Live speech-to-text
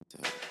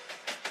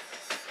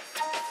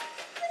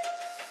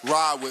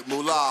Ride with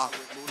Moolah.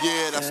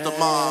 Yeah, that's the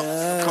mob.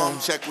 Come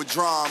check with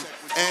Drum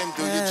and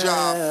do your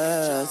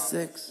job.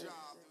 6.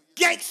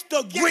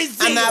 Gangsta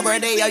Grizzly. I'm not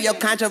worthy of your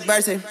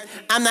controversy.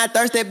 I'm not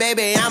thirsty,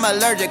 baby. I'm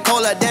allergic.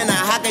 Colder than a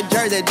hockey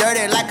jersey.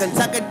 Dirty like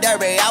Kentucky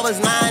Derby. I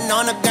was lying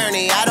on a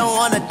gurney. I don't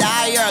wanna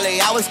die early.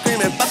 I was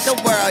screaming, fuck the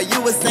world.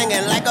 You was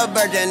singing like a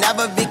virgin.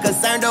 Never be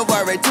concerned or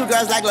worried. Two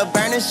girls like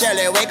Laverne and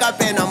Shirley. Wake up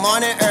in the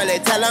morning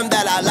early. Tell them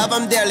that I love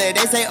them dearly.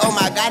 They say, oh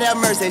my God,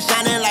 have mercy.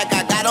 Shining like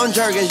I got on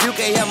Jergens. You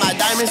can hear my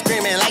diamonds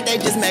screaming like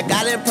they just met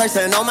God in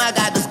person. Oh my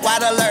God, the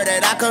squad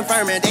alerted. I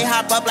confirm it. They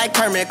hop up like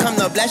Kermit.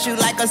 Come to bless you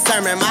like a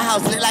sermon. My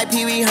house lit like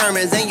Pee Wee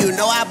Herman's, and you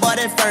know I bought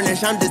it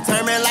furnished. I'm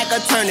determined like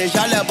a turnish.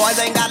 Y'all little boys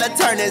ain't gotta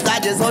turn this.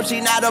 I just hope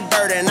she not a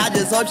burden. I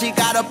just hope she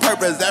got a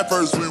purpose. At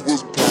first we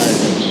was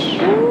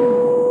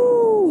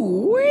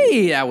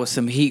Ooh-wee. That was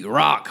some heat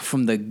rock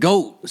from the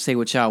GOAT. Say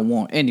what y'all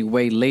want.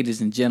 Anyway,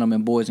 ladies and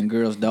gentlemen, boys and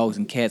girls, dogs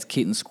and cats,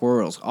 kittens,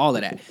 squirrels, all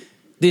of that.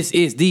 This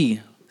is the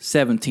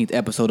 17th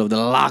episode of the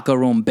Locker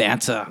Room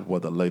Banter.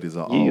 Where the ladies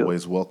are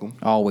always welcome.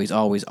 Always,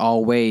 always,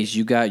 always.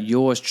 You got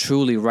yours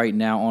truly right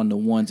now on the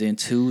ones and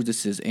twos.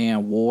 This is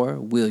Anwar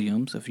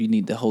Williams. If you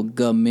need the whole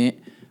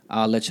government,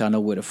 I'll let y'all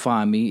know where to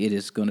find me. It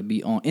is going to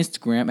be on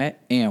Instagram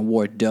at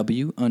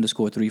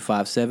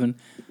AnwarW_357.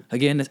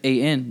 Again, that's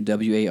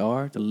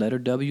ANWAR, the letter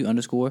W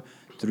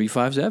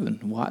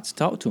 _357. Watts,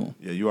 talk to him.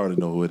 Yeah, you already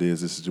know who it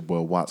is. This is your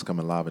boy Watts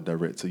coming live and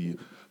direct to you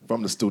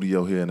from the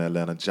studio here in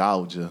Atlanta,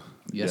 Georgia.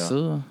 Yes,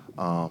 sir.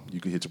 You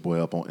can hit your boy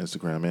up on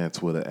Instagram and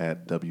Twitter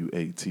at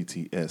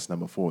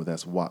WATTS4.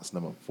 That's Watts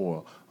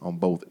 4 on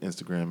both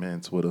Instagram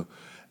and Twitter.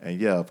 And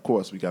yeah, of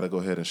course, we got to go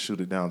ahead and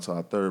shoot it down to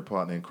our third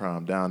partner in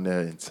crime down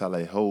there in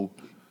Tallahassee.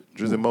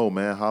 Drizzy Mo,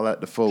 man, holla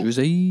at the folks.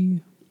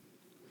 Drizzy.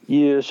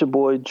 Yeah, it's your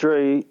boy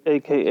Dre,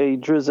 a.k.a.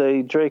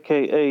 Drizzy, Dre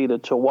K.A., the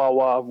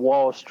Chihuahua of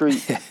Wall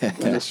Street. You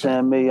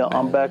understand me?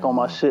 I'm back on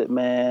my shit,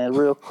 man.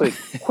 Real quick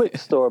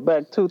story.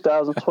 Back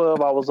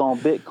 2012, I was on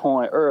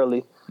Bitcoin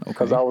early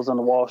because I was in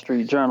the Wall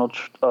Street Journal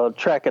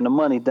tracking the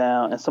money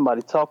down, and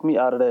somebody talked me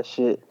out of that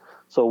shit.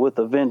 So with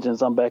a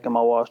vengeance, I'm back in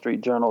my Wall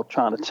Street Journal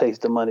trying to chase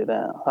the money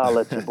down. I'll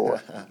let you, boy.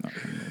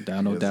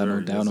 No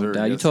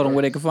doubt. You told them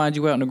where they can find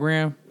you out on the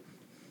gram?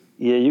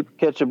 Yeah, you can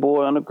catch your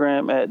boy on the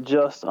gram at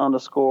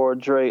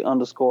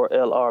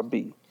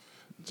just_Dre_LRB.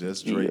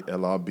 Just Dre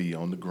LRB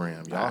on the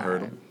gram. Y'all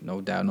heard him.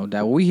 No doubt.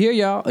 Well, we hear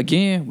y'all.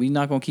 Again, we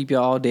not going to keep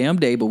y'all all damn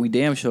day, but we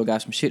damn sure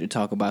got some shit to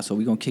talk about, so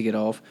we going to kick it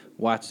off.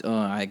 Watch,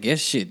 I guess,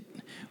 shit.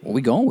 Where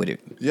we going with it?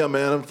 Yeah,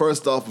 man. And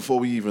first off, before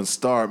we even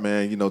start,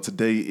 man, you know,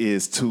 today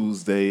is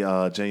Tuesday,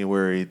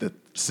 January the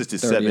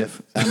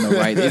 67th. I know,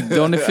 right?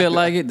 Don't it feel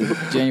like it?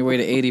 January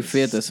the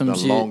 85th or some the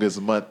shit? The longest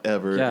month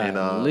ever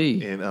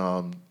Golly. in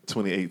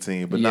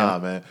 2018. But nah,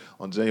 man,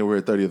 on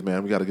January 30th,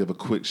 man, we got to give a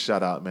quick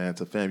shout out, man,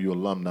 to FAMU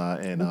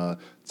alumni and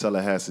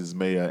Tallahassee's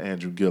Mayor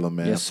Andrew Gillum,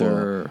 man, yes,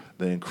 for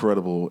the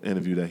incredible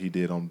interview that he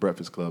did on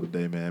Breakfast Club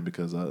today, man,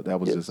 because that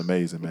was just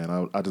amazing,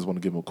 man. I just want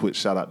to give him a quick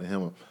shout out to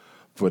him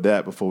for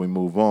that before we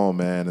move on,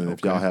 man. And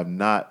if y'all have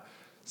not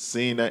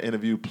seen that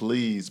interview,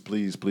 please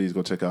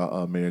go check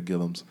out Mayor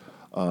Gillum's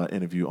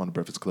interview on the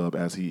Breakfast Club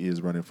as he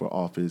is running for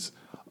office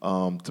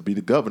to be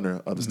the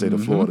governor of the state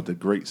of Florida, the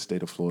great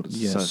state of Florida,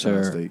 the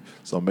Sunshine State.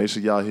 So make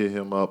sure y'all hit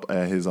him up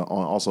at his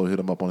also hit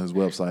him up on his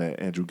website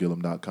at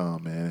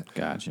andrewgillum.com, man.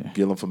 Gotcha.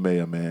 Gillum for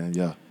mayor, man.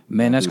 Yeah.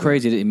 Man, that's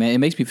crazy, man. It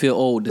makes me feel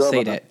old to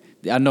say that.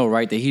 I know,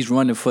 right? That he's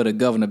running for the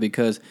governor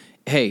because,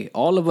 hey,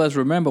 all of us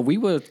remember we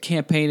were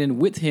campaigning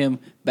with him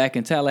back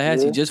in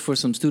Tallahassee just for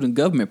some student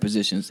government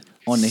positions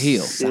on the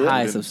Hill, the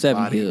highest of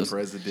 7 hills.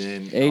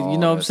 President, hey, you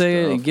know what I'm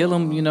saying? Stuff. And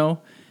Gillum, you know,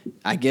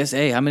 I guess,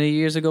 hey, how many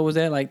years ago was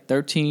that? Like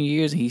 13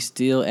 years, and he's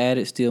still at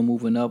it, still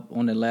moving up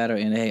on the ladder.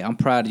 And hey, I'm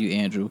proud of you,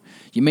 Andrew.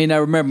 You may not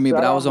remember me,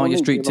 but I was on your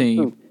street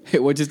team.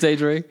 What'd you say,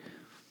 Dre?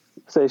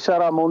 Say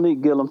shout out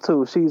Monique Gillum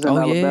too. She's in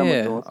Alabama.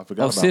 Yeah. I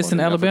forgot about sis in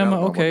Monique.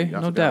 Alabama. Okay,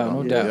 no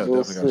doubt. Yeah,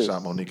 definitely got to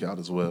shout Monique out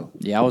as well.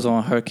 Yeah, I was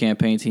on her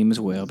campaign team as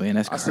well, man.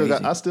 That's crazy.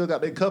 I still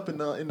got that cup in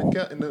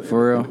the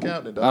for real. In the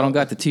cabinet, I don't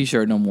got the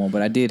T-shirt no more,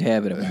 but I did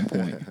have it at one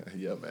point.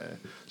 Yeah, man.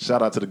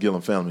 Shout out to the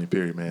Gillum family,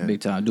 period, man.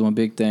 Big time, doing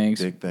big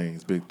things. Big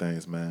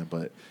things, man.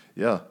 But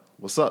yeah.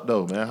 What's up,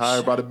 though, man? How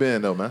everybody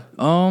been, though, man?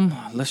 I'll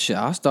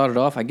start it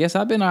off. I guess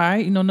I've been all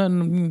right. You know,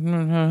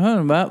 nothing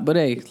about, but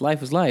hey,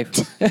 life is life.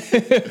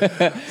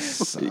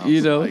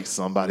 You know, like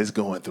somebody's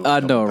going through.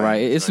 I know,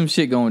 right? It's some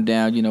shit going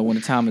down. You know, when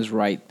the time is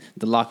right,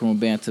 the Locker Room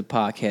Banter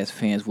podcast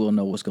fans will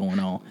know what's going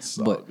on.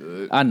 But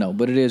good. I know,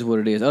 but it is what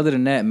it is. Other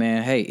than that,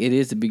 man, hey, it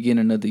is the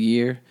beginning of the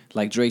year.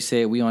 Like Dre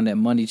said, we on that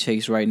money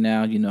chase right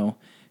now. You know,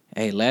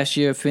 hey, last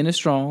year finished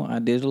strong. I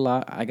did a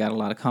lot. I got a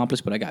lot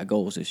accomplished, but I got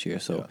goals this year,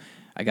 so. Yeah.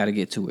 I got to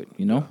get to it,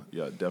 you know?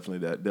 Yeah, definitely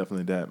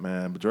that,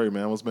 man. But Dre,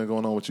 man, what's been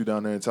going on with you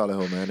down there in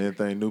Tallahassee, man?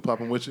 Anything new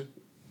popping with you?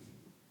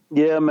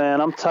 Yeah,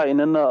 man, I'm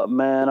tightening up,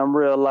 man. I'm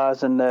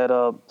realizing that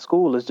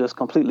school is just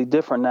completely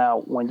different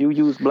now. When you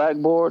use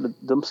Blackboard,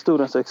 them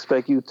students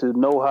expect you to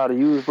know how to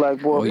use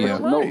Blackboard, Oh, put yeah.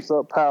 your notes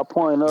up,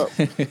 PowerPoint up,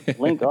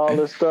 link all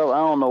this stuff. I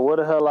don't know where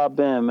the hell I've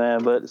been,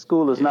 man, but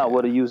school is not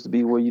what it used to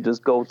be where you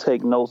just go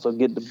take notes or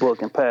get the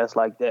book and pass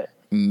like that.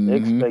 They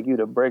expect you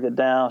to break it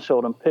down,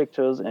 show them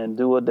pictures, and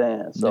do a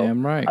dance. So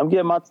Damn right. I'm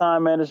getting my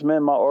time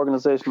management, my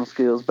organizational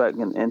skills back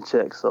in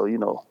check. So,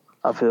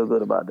 I feel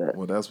good about that.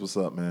 Well, that's what's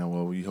up, man.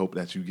 Well, we hope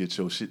that you get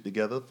your shit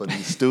together for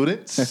these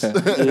students. Because,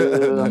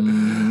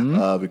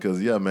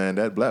 yeah, man,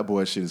 that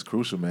Blackboard shit is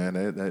crucial, man.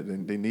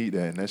 They need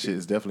that. And that shit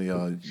is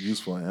definitely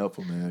useful and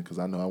helpful, man. Because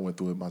I know I went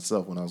through it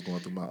myself when I was going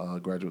through my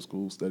graduate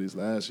school studies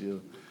last year.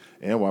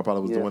 And while I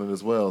probably was doing it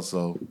as well.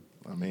 So,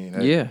 I mean,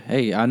 hey. Yeah,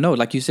 hey, I know.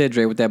 Like you said,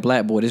 Dre, with that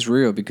Blackboard, it's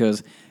real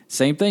because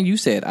same thing you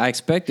said. I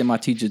expected my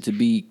teacher to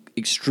be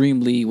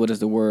extremely, what is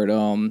the word,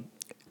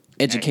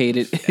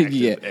 educated,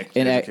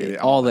 Educated,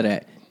 all of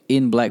that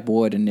in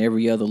Blackboard and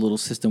every other little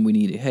system we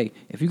needed. Hey,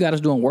 if you got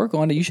us doing work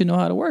on it, you should know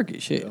how to work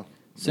it. Shit,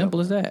 simple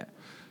as that.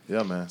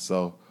 Yeah, man.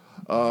 So,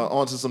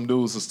 on to some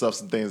news and stuff,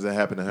 some things that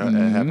happened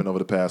over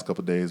the past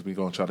couple of days. We're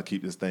gonna try to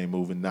keep this thing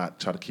moving, not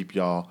try to keep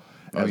y'all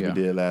as we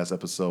did last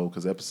episode.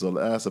 Because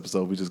last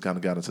episode we just kind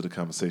of got into the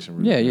conversation.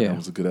 Really. Yeah. It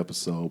was a good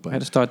episode. But I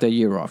had to start that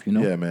year off,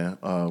 Yeah, man.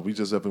 We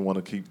just definitely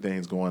want to keep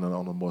things going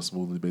on a more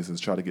smoothly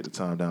basis. Try to get the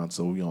time down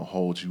so we don't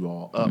hold you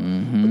all up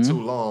for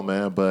too long,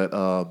 man.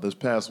 But this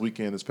past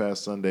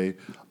Sunday,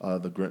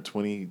 the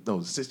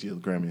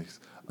 60th Grammys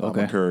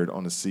occurred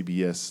on the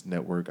CBS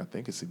network. I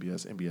think it's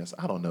CBS, NBS.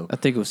 I don't know. I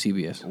think it was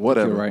CBS.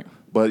 Whatever. You're right.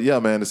 But yeah,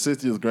 man, the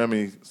 60th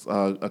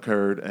Grammys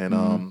occurred,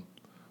 and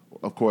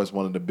of course,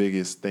 one of the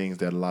biggest things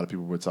that a lot of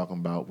people were talking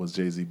about was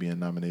Jay-Z being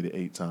nominated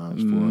 8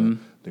 times for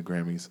the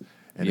Grammys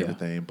and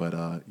everything.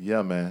 But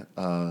yeah, man.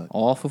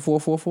 All for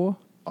 444?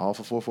 All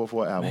for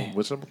 444 album,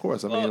 which of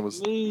course, I mean, it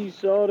was. Me,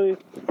 shorty.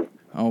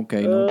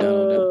 Okay, no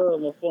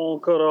doubt. My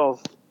phone cut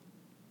off.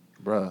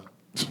 Bruh.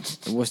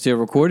 We're still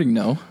recording,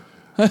 no?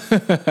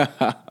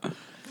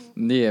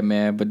 Yeah,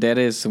 man, but that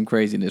is some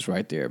craziness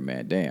right there,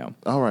 man. Damn.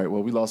 All right,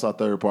 well, we lost our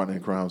third partner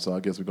in crime, so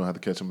I guess we're going to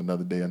have to catch him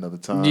another day, another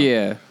time.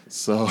 Yeah.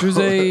 So.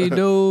 Jose,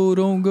 no,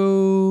 don't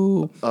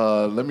go.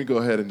 Let me go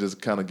ahead and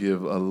just kind of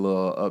give a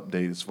little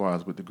update as far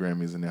as with the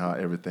Grammys and how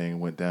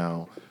everything went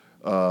down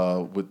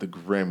with the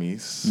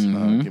Grammys.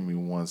 Give me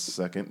 1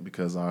 second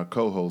because our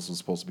co-host was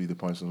supposed to be the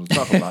person who was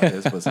talking about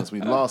this, but since we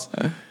lost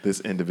this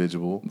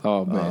individual,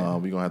 we're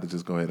going to have to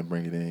just go ahead and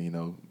bring it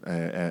in,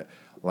 at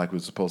like we're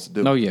supposed to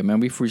do. No, yeah, man,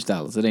 we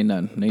freestylers. It ain't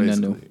nothing. Ain't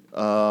nothing new.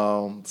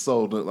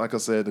 So, like I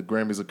said, the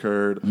Grammys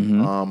occurred.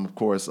 Of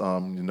course,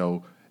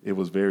 it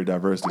was very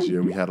diverse this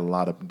year. We had a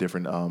lot of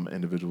different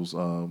individuals,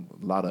 a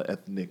lot of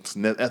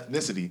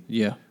ethnicity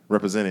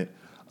represented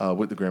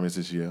with the Grammys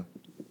this year.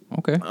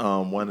 Okay.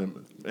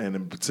 One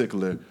in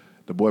particular,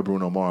 the boy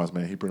Bruno Mars,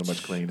 man, he pretty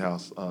much cleaned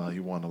house. He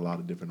won a lot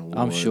of different awards.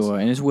 I'm sure,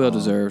 and it's well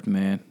deserved,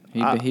 man.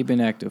 He been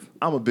active.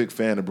 I'm a big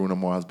fan of Bruno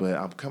Mars, but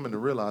I'm coming to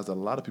realize that a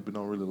lot of people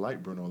don't really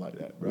like Bruno like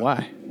that, bro.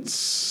 Why?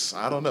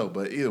 I don't know,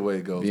 but either way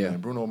it goes, man.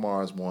 Bruno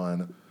Mars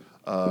won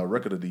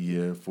Record of the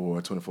Year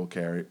for 24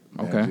 Karat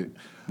Magic. Okay.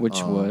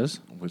 Which was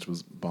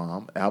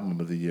bomb.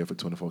 Album of the Year for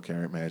 24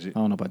 Karat Magic. I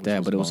don't know about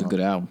that, but it was a good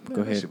album. Go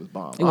ahead. That shit was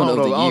bomb. I don't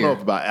know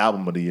about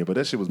Album of the Year, but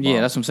that shit was bomb.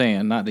 Yeah, that's what I'm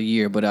saying. Not the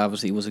year, but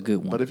obviously it was a good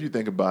one. But if you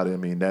think about it, I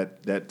mean,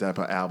 that type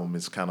of album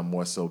is kind of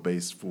more so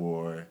based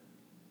for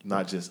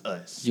not just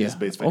us. Yeah. It's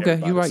based for okay,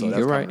 everybody. you're right. So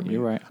You're right.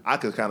 You're right. I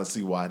could kind of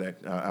see why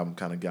that album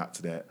kind of got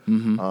to that.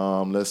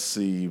 Let's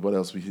see. What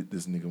else we hit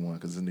this nigga won?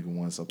 Because this nigga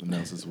won something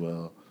else as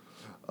well.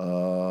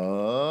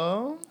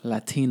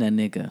 Latina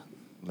nigga.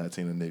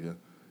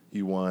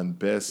 He won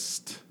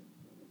best.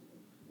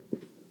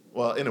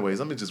 Well, anyways,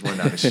 let me just run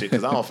down the shit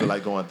because I don't feel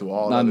like going through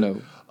all of it.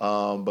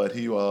 But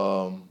he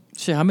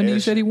shit, how many you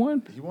said he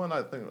won? He won,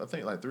 I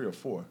think like 3 or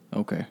 4.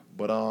 Okay.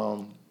 But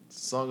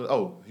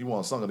he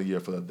won Song of the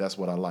Year for That's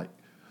What I Like.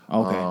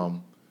 Okay.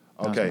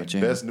 Okay.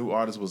 Best new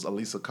artist was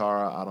Alisa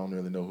Cara. I don't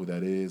really know who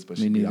that is, but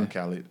she beat out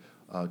Khaled.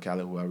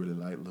 Khaled, who I really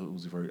like. Lil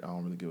Uzi Vert, I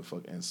don't really give a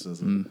fuck. And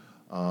SZA.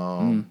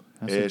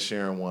 Ed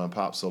Sheeran won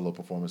Pop Solo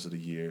Performance of the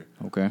Year.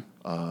 Okay.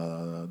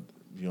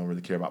 You don't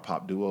really care about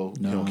pop duo.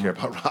 No. You don't care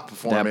about rock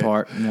performance. That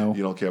part, no.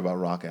 You don't care about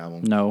rock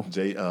album. No.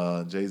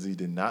 Jay-Z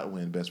did not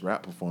win Best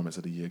Rap Performance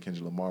of the Year.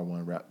 Kendrick Lamar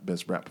won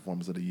Best Rap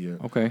Performance of the Year.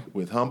 Okay.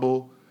 With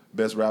Humble,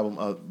 Best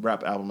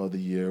Rap Album of the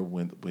Year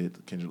went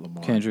with Kendrick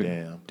Lamar.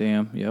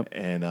 Damn. Yep.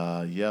 And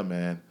yeah,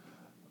 man.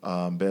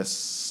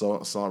 Best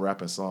song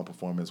rap and song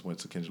performance went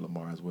to Kendrick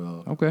Lamar as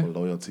well. Okay. For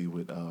Loyalty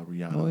with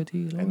Rihanna.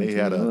 Loyalty, and they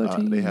had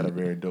a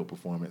very dope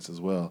performance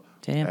as well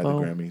at the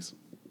Grammys.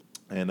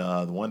 And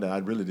the one that I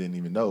really didn't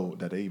even know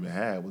that they even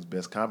had was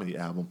Best Comedy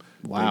Album.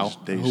 Wow.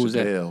 Dave Who was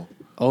that? Chappelle.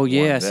 Oh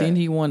yeah, I won that. seen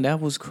he won. That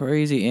was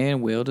crazy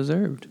and well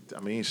deserved. I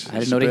mean, I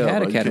didn't know they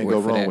had a you category can't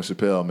go for wrong that. with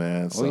Chappelle,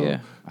 man. So Oh yeah,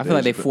 I feel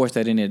like they forced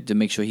that in there to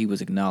make sure he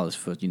was acknowledged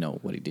for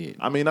what he did.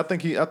 I mean, I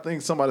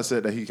think somebody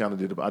said that he kind of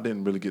did. I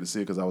didn't really get to see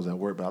it because I was at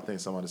work, but I think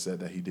somebody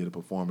said that he did a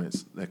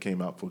performance that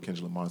came out for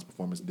Kendrick Lamar's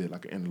performance, did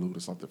like an interlude or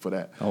something for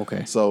that.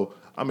 Okay. So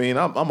I mean,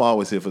 I'm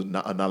always here for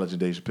acknowledging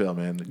Dave Chappelle,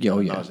 man. Yeah,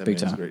 Acknowledge that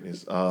big man's time.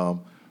 greatness.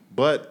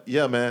 But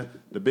yeah, man,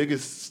 the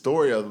biggest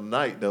story of the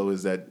night though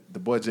is that the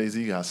boy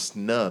Jay-Z got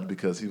snubbed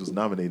because he was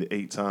nominated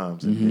 8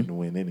 times and didn't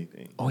win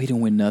anything. Oh, he didn't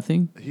win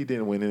nothing? He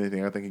didn't win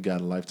anything. I think he got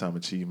a lifetime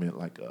achievement,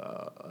 like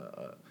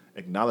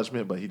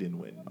acknowledgement, but he didn't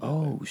win nothing.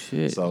 Oh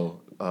shit.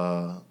 So,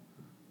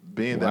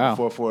 being that Wow. the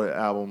 440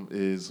 album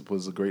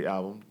was a great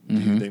album, do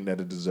you think that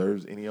it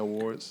deserves any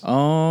awards?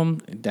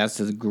 That's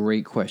a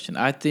great question.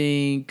 I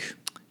think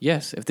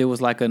yes. If there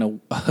was like a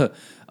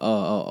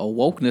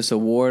wokeness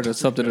award or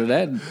something of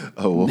that,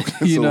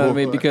 you know what I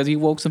mean? Because he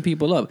woke some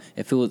people up.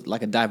 If it was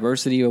like a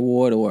diversity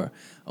award or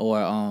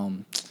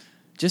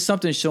just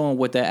something showing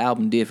what that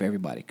album did for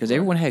everybody. Because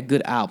everyone had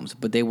good albums,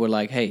 but they were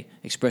like, hey,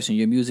 expressing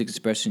your music,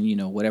 expressing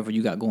whatever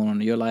you got going on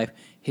in your life.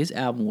 His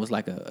album was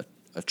like a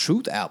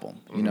truth album,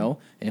 you know.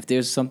 And if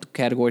there's some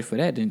category for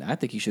that, then I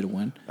think he should have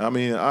won. I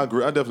mean, I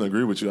agree. I definitely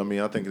agree with you. I mean,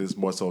 I think it's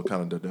more so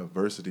kind of the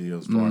diversity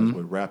as far as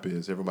what rap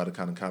is. Everybody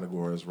kind of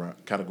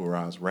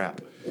categorize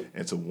rap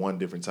into one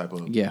different type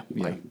of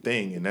like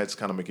thing, and that's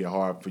kind of make it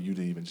hard for you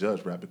to even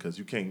judge rap because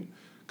you can't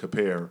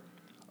compare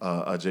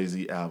a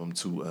Jay-Z album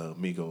to a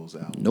Migos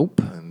album. Nope.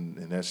 And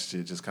that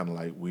shit just kind of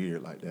like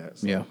weird like that.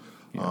 So, Yeah.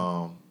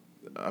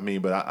 I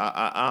mean, but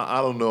I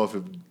don't know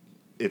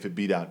if it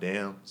beat out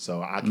Damn,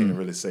 so I can't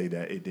really say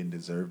that it didn't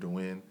deserve to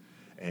win.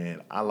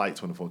 And I like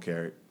 24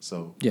 Karat,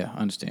 so Yeah, I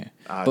understand.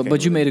 I But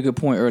can't you really- made a good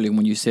point earlier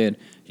when you said,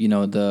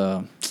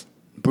 the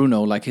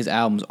Bruno, like his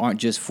albums aren't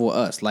just for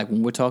us. Like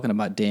when we're talking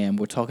about Damn,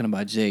 we're talking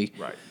about Jay.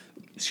 right.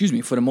 Excuse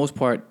me. For the most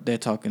part, they're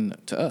talking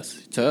to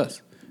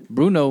us.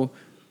 Bruno,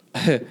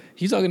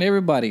 he's talking to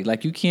everybody.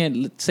 Like you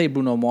can't say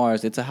Bruno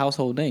Mars. It's a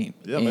household name.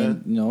 Yeah,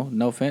 and, man.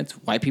 No offense.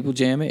 White people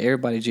jam it.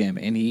 Everybody jam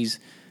it. And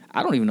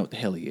I don't even know what the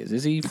hell he is.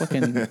 Is he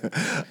fucking?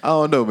 I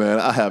don't know, man.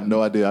 I have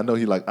no idea. I know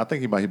I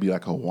think he might be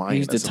like Hawaiian.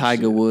 He's or the some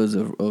Tiger shit. Woods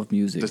of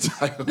music. The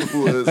Tiger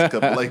Woods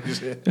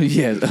compilation.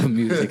 Yes, of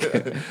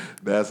music.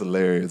 That's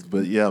hilarious.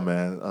 But yeah,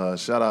 man.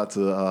 Shout out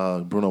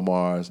to Bruno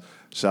Mars.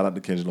 Shout out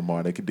to Kendrick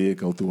Lamar. They did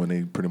go through and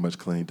they pretty much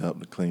cleaned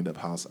up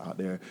house out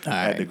there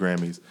at the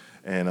Grammys.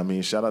 And I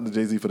mean, shout out to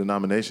Jay-Z for the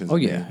nominations. Oh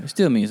yeah, it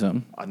still means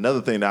something. Another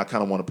thing that I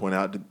kind of want to point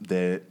out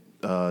that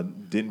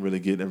didn't really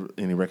get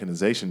any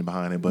recognition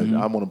behind it, but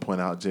I want to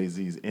point out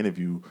Jay-Z's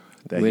interview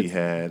that he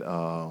had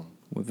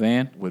With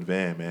Van? with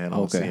Van, man,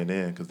 on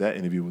CNN, because that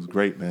interview was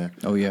great, man.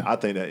 Oh, yeah. I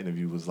think that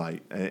interview was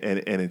like, and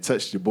it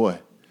touched your boy.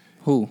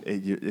 Who?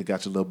 It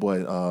got your little boy,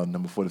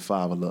 number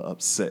 45, a little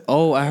upset.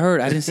 Oh, I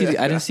heard. I didn't see the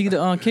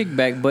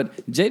kickback, but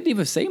Jay didn't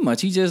even say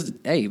much. He just,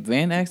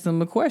 Van asked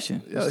him a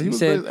question. Yeah, he was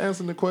said,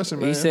 answering the question,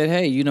 man. He said,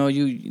 hey, you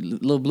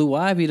little Blue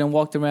Ivy done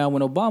walked around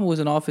when Obama was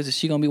in office. Is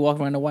she going to be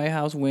walking around the White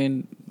House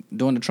during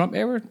the Trump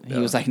era? He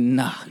was like,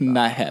 nah,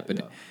 not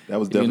happening.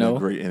 That was definitely a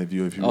great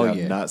interview. If you have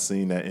yeah. not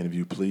seen that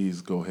interview, please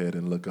go ahead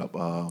and look up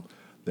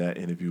that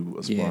interview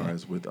as far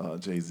as with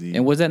Jay-Z.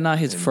 And was that not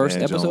his and first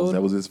Van Jones. episode?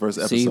 That was his first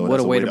episode. See, what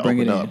That's a way to bring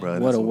it in. up, bro.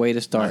 What a way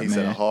to start, he man.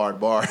 set a hard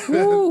bar.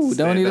 Woo,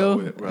 don't he Stand up though?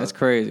 with, bro. That's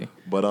crazy.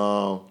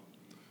 But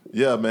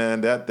yeah,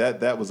 man,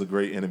 that was a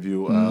great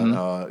interview.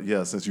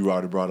 Yeah, since you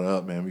already brought it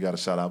up, man, we got to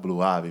shout out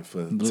Blue Ivy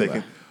for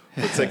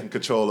taking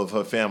control of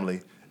her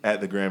family at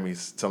the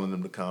Grammys, telling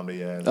them to calm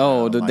their ass.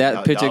 Oh, down.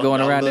 that picture y'all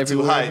going a around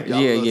little too everywhere. hype. Y'all a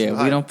little too We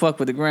hype. don't fuck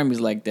with the Grammys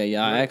like that.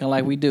 Y'all acting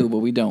like we do, but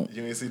we don't.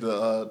 You didn't see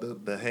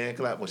the hand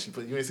clap when she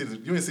put. You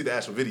didn't see the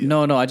actual video.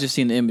 No, I just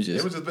seen the images.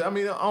 It was just. I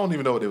mean, I don't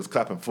even know what they was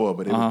clapping for,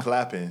 but they were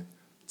clapping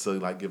to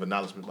like give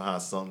acknowledgement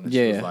behind something. And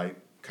she was like,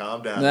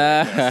 "Calm down, it ain't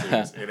that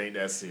serious. It ain't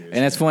that serious."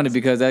 And that's funny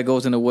because that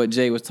goes into what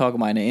Jay was talking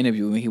about in the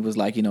interview, and he was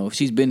like,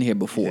 she's been here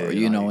before, and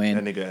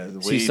that nigga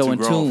is way she's so too in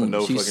grown for tune. no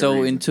She's fucking so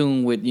in reason.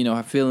 tune with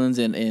her feelings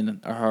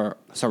and her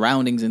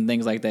surroundings and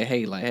things like that.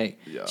 Hey,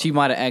 she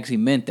might have actually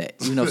meant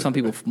that. Some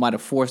people might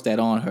have forced that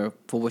on her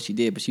for what she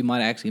did, but she might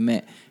have actually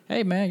meant,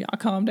 hey man, y'all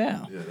calm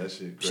down. Yeah, that shit.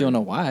 Crazy. She don't know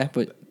why,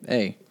 but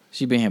hey,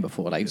 she been here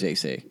before, like Jay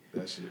said.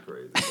 That shit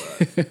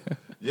crazy.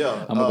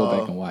 Yeah, I'm gonna go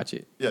back and watch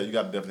it. Yeah, you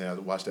got to definitely have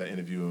to watch that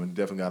interview and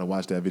definitely got to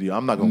watch that video.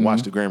 I'm not gonna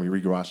watch the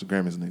rewatch the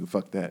Grammys, nigga.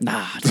 Fuck that.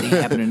 Nah, it ain't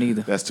happening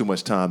either. That's too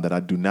much time that I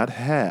do not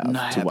have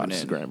Not to watch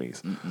happening.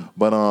 the Grammys.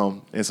 But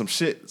and some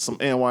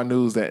ANY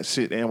news that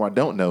shit ANY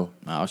don't know.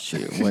 Oh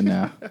shit, what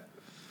now?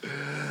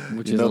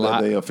 Which You is know a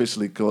lot. that they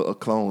officially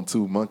cloned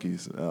 2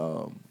 monkeys,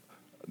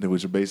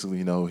 which are basically,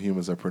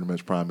 humans are pretty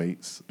much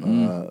primates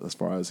as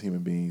far as human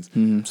beings.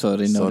 So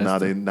they know. So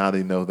that's now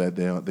they know that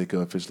they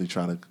could officially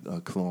try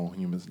to clone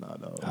humans now.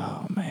 Though.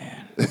 Oh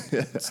man,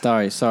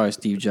 sorry,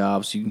 Steve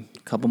Jobs. A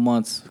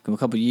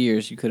couple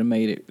years, you could have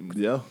made it.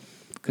 Yeah.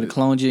 Could have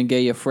cloned you and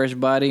gave you a fresh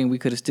body, and we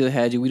could have still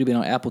had you. We'd have been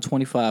on Apple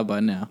 25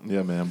 by now.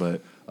 Yeah, man,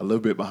 but a little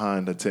bit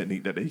behind the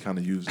technique that they kind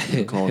of use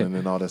with cloning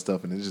and all that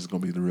stuff, and it's just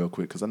gonna be real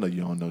quick because I know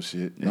you don't know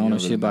shit. I don't know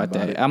shit about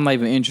that. I'm not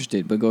even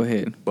interested, but go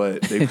ahead.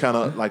 But they kind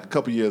of like a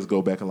couple years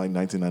ago, back in like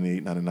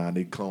 1998, 99,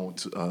 they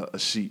cloned a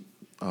sheep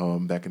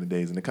back in the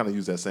days, and they kind of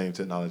use that same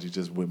technology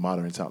just with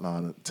modern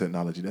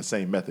technology, that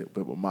same method,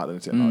 but with modern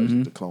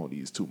technology to clone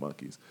these two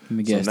monkeys. Let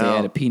me guess, they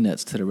added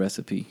peanuts to the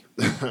recipe.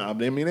 I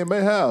mean, they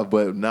may have,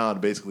 but now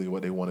basically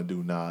what they want to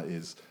do now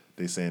is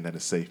they saying that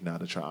it's safe now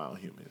to try on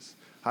humans.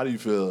 How do you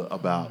feel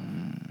about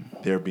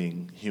there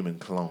being human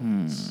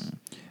clones?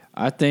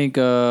 I think,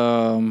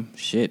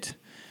 shit.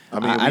 I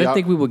mean, I didn't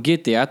think we would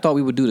get there. I thought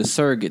we would do the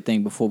surrogate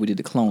thing before we did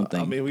the clone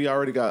thing. I mean, we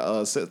already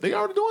got, they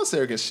already doing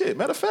surrogate shit.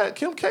 Matter of fact,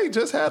 Kim K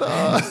just had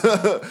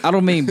I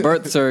don't mean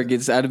birth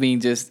surrogates. I mean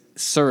just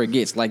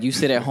surrogates. Like you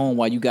sit at home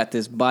while you got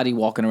this body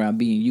walking around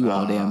being you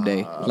all damn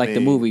day. Like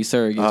the movie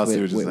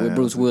Surrogates with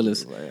Bruce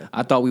Willis.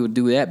 I thought we would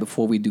do that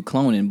before we do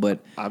cloning, but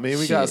I mean,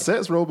 we got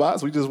sex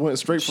robots. We just went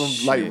straight from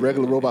like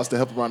regular robots to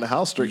help around the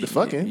house straight to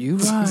fucking. You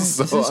right.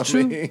 So, this is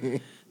true.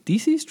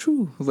 DC's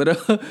true. But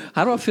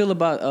how do I feel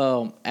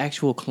about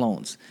actual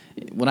clones?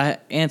 When I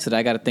answer that,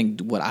 I got to think,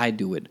 would I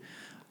do it?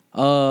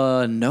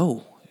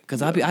 No.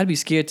 Because I'd be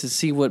scared to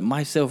see what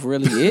myself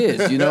really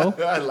is, you know?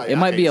 Like, it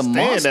might be a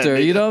monster,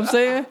 you know what I'm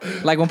saying?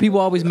 Like when people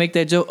always make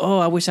that joke, oh,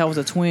 I wish I was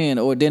a twin.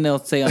 Or then they'll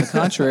say on the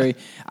contrary,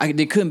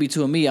 there couldn't be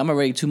two of me. I'm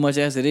already too much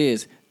as it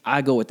is.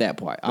 I go with that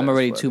part. I'm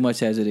already too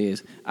much as it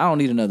is. I don't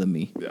need another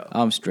me. Yeah.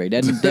 I'm straight.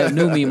 That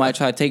new me might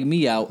try to take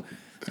me out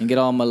and get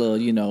all my little,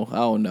 I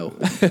don't know.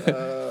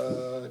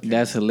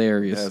 That's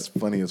hilarious. That's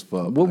funny as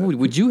fuck. What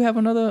would you have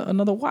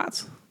another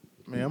Watts?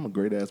 Man, I'm a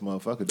great ass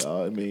motherfucker,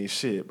 dog. I mean,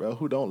 shit, bro.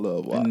 Who don't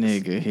love Watts?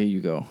 Nigga, here you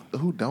go.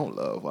 Who don't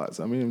love Watts?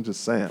 I mean, I'm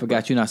just saying.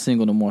 Forgot you're not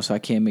single no more, so I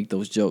can't make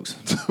those jokes.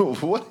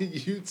 What are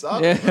you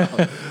talking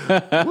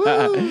about?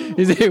 Woo!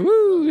 He said,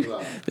 woo!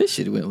 This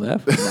shit went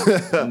left.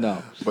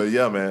 No. But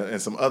yeah, man.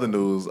 And some other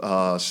news.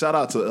 Shout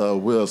out to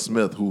Will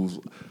Smith, who's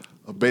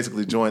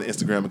basically joined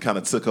Instagram and kind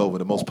of took over,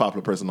 the most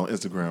popular person on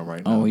Instagram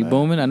right now. Oh, he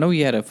booming? I know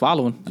he had a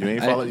following. You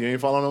ain't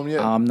following him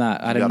yet? I'm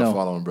not. I didn't know. You gotta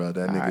follow him, bro.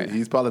 That nigga, right.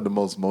 He's probably the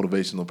most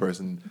motivational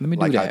person. Let me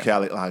do that.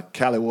 How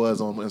Cali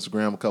was on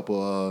Instagram a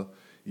couple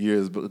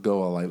years ago,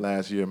 or like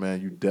last year, man.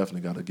 You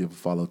definitely got to give a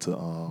follow to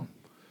on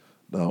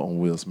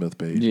Will Smith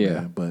page,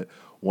 man. But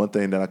one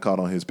thing that I caught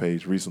on his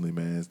page recently,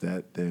 man, is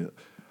that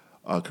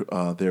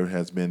there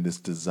has been this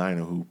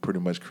designer who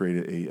pretty much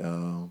created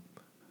a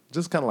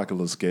just kind of like a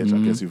little sketch, I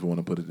guess, if you want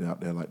to put it out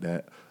there like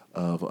that,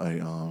 of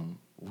a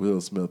Will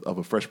Smith, of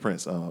a Fresh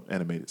Prince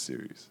animated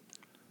series.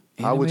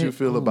 How would you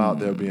feel about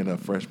there being a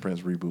Fresh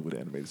Prince reboot with the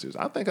animated series?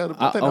 I think that would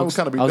kind of be dope. I was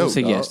going to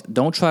say yes.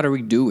 Don't try to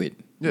redo it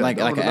like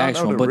an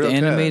actual one, but the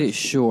animated,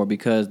 sure,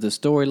 because the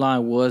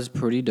storyline was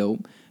pretty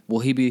dope. Will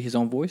he be his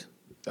own voice?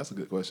 That's a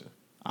good question.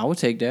 I would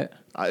take that.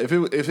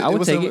 If I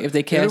would take it if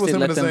they cast it.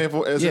 Let them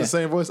the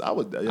same voice. I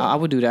would. Yeah. I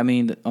would do that. I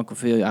mean, Uncle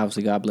Phil,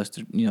 obviously, God bless,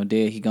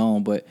 dead. He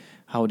gone. But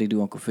how would they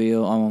do Uncle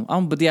Phil?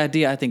 But the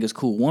idea I think is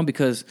cool. One,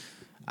 because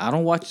I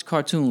don't watch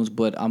cartoons,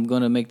 but I'm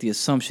gonna make the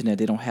assumption that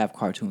they don't have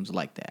cartoons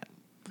like that.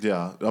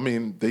 Yeah, I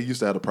mean, they used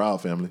to have the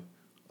Proud Family.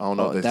 I don't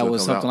know if they that still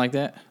was come something out. like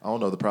that. I don't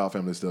know if the Proud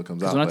Family still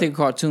comes out. When I think of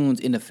cartoons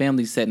in the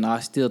family setting,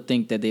 I still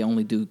think that they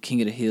only do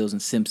King of the Hills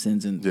and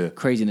Simpsons and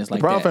craziness like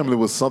that. The Proud Family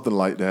was something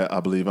like that, I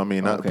believe. I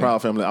mean, the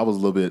Proud Family, I was a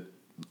little bit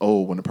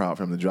old when the Proud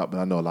Family dropped, but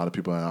I know a lot of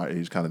people in our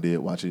age kind of did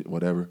watch it,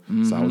 whatever.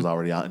 Mm-hmm. So I was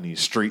already out in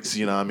these streets,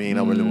 you know what I mean?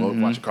 I really was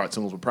watching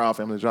cartoons when Proud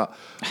Family dropped.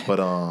 But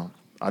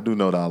I do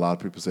know that a lot of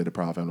people say the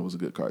Proud Family was a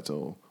good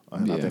cartoon.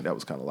 And I think that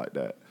was kind of like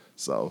that.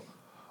 So,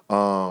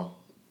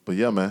 but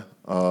yeah, man.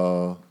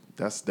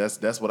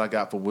 That's what I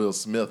got for Will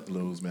Smith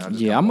news, man.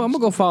 I'm gonna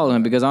go follow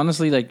him because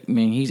honestly,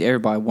 he's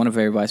one of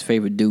everybody's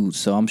favorite dudes.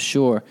 So I'm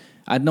sure.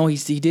 I know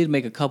he did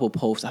make a couple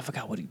posts. I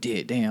forgot what he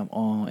did. Damn,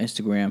 on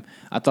Instagram.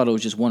 I thought it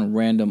was just one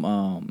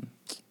random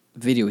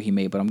video he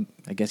made, but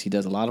I guess he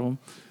does a lot of them.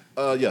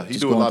 Yeah, he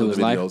do a lot of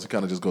videos. He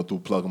kind of just go through,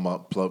 plug them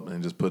up,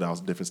 and just put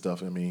out different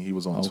stuff. I mean, he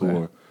was on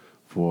tour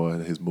for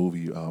his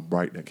movie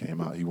Bright that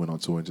came out. He went on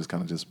tour and just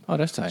kind of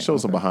that's tight. Show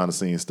some behind the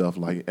scenes stuff,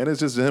 and it's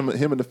just him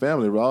and the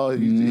family, bro.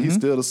 He's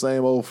still the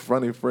same old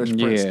funny Fresh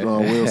Prince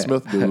Will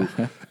Smith dude.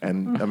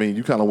 And I mean,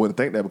 you kind of wouldn't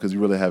think that because you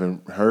really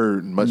haven't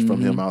heard much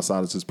from him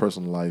outside of his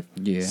personal life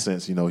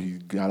since he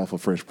got off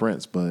of Fresh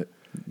Prince, but.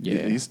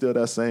 Yeah, he's still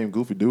that same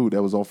goofy dude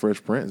that was on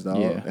Fresh Prince, dog.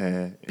 Yeah.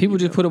 And people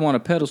just put him on a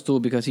pedestal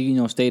because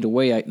he, stayed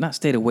away. Not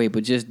stayed away,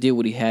 but just did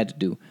what he had to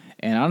do.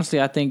 And honestly,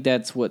 I think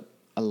that's what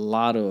a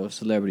lot of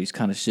celebrities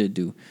kind of should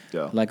do.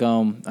 Yeah. Like,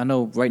 I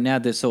know right now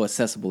they're so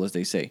accessible, as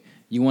they say.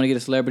 You want to get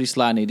a celebrity,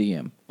 slide in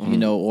their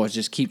DM, or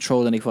just keep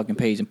trolling their fucking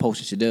page and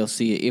posting shit. They'll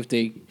see it if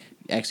they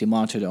actually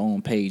monitor their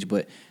own page.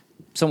 But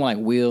someone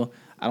like Will,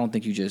 I don't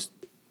think you just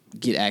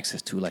get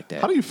access to like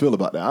that. How do you feel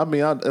about that? I mean,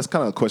 that's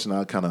kind of a question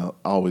I kind of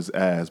always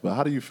ask, but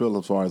how do you feel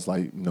as far as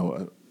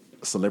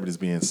celebrities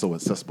being so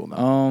accessible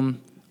now?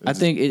 I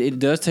think it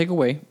does take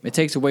away. It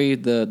takes away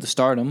the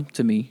stardom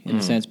to me in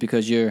a sense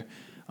because you're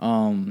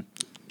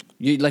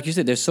like you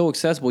said, they're so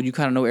accessible. You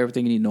kind of know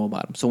everything you need to know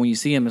about them. So when you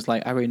see them, it's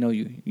like I already know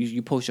you.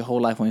 You post your whole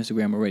life on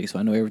Instagram already, so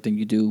I know everything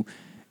you do.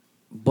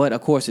 But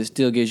of course, it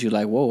still gives you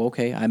like, whoa,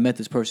 okay, I met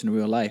this person in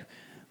real life.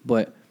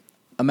 But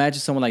imagine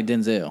someone like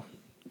Denzel.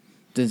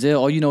 Denzel,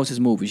 all you know is his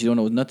movies. You don't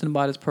know nothing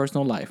about his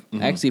personal life.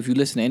 Mm-hmm. Actually, if you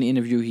listen to any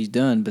interview he's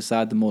done,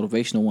 beside the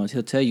motivational ones,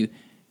 he'll tell you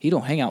he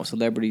don't hang out with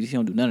celebrities. He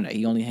don't do none of that.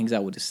 He only hangs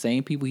out with the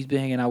same people he's been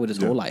hanging out with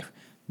his whole life.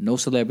 No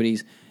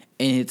celebrities,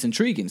 and it's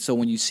intriguing. So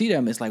when you see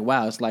them, it's like,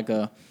 wow, it's like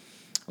a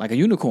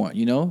unicorn.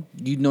 You know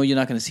you're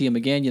not going to see him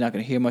again. You're not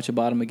going to hear much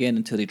about him again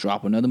until they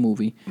drop another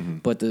movie. Mm-hmm.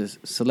 But the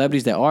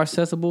celebrities that are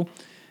accessible,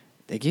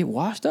 they get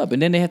washed up,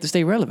 and then they have to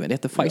stay relevant. They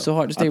have to fight so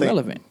hard to stay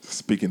relevant.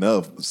 Speaking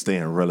of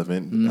staying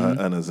relevant,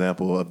 an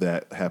example of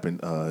that happened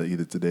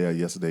either today or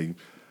yesterday.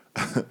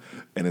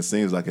 And it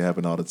seems like it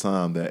happened all the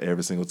time, that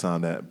every single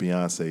time that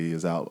Beyonce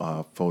is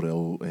out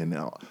photo, and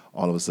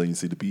all of a sudden you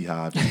see the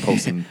Beehive just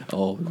posting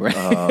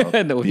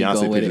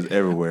Beyonce pictures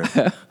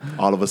everywhere.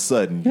 All of a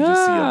sudden you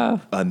just see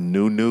a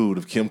new nude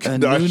of Kim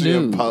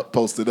Kardashian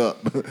posted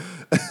up.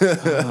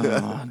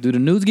 Do the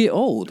nudes get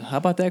old? How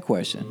about that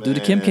question? Man. Do the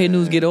Kim K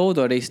nudes get old,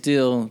 or are they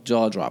still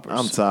jaw droppers?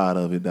 I'm tired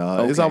of it,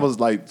 dog. Okay. It's almost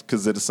like,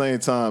 because at the same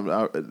time,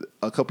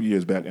 a couple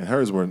years back, and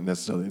hers weren't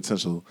necessarily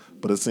intentional,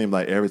 but it seemed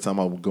like every time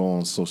I would go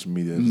on social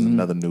media, there was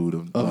another nude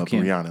of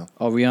Rihanna.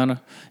 Oh,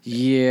 Rihanna?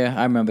 Yeah,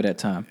 I remember that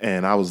time.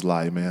 And I was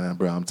like, man,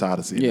 bro, I'm tired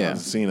of seeing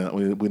it.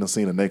 We done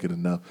seen her naked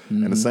enough.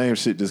 Mm-hmm. And the same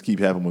shit just keep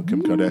happening with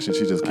Kim Kardashian.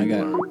 She just keep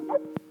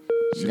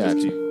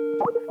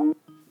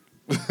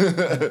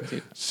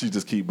she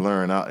just keep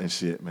blurring out and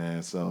shit,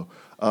 man. So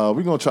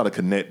we're going to try to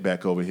connect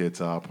back over here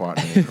to our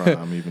partner in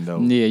crime, even though...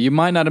 Yeah, you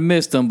might not have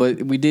missed him,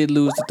 but we did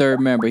lose the third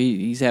member.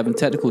 He's having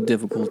technical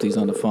difficulties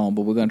on the phone,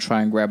 but we're going to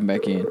try and grab him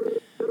back in.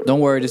 Don't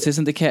worry, this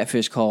isn't the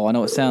catfish call. I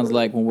know it sounds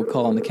like when we're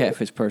calling the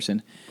catfish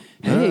person.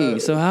 Hey,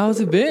 so how's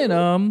it been?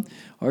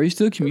 Are you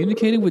still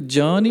communicating with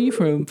Johnny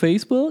from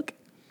Facebook?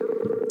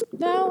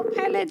 No,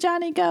 I let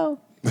Johnny go.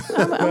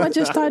 I'm going to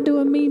just start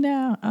doing me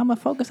now. I'm going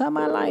to focus on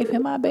my life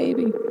and my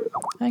baby.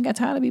 I ain't got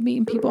time to be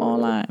meeting people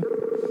online.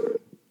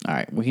 All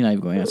right, well, he's not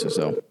even going to answer,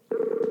 so.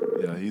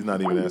 Yeah, he's not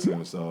even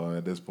answering, so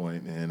at this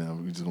point, and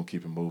we're just going to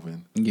keep him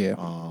moving. Yeah.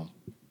 Let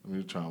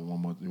me try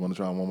one more. You want to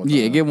try one more time?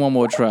 Yeah, give one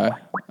more try.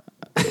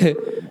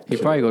 He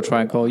probably gonna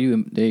try and call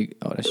you.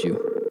 That's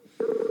you.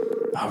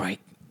 All right,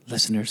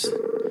 listeners,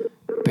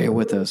 bear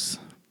with us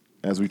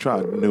as we try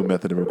a new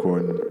method of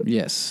recording.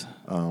 Yes,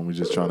 we're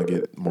just trying to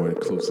get more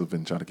inclusive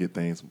and try to get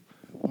things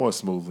more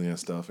smoothly and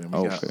stuff. And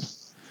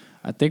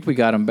I think we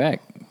got him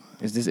back.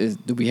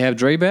 Do we have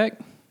Dre back?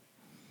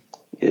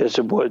 Yeah, it's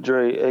your boy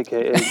Dre,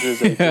 aka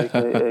Drizzy,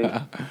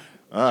 aka.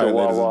 All right,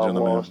 ladies and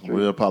gentlemen,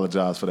 we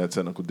apologize for that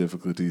technical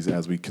difficulties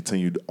as we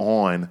continued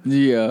on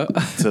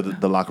to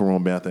the locker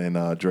room banter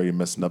and Dre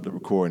messing up the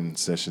recording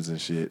sessions and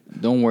shit.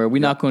 Don't worry,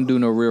 we're not going to do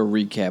no real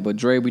recap. But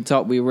Dre, we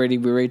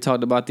already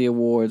talked about the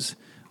awards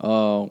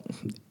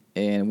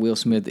and Will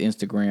Smith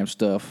Instagram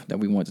stuff that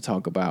we want to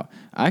talk about.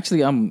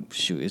 Actually,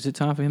 is it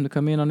time for him to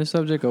come in on this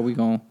subject, or are we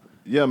going to?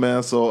 Yeah,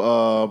 man,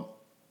 so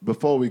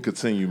before we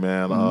continue,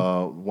 man,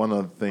 one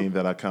other thing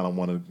that I kind of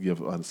want to give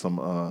some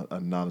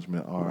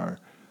acknowledgement are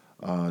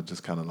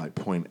just kind of like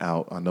point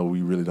out. I know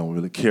we really don't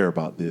really care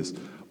about this,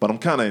 but I'm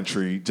kind of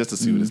intrigued just to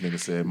see what this nigga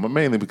said,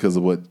 mainly because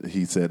of what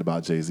he said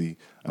about Jay-Z.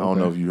 I don't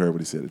know if you heard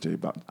what he said to Jay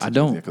about Jay-Z. I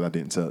don't, because I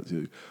didn't tell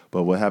you.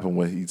 But what happened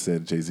when he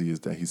said to Jay-Z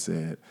is that he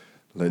said,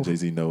 let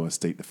Jay-Z know and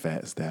state the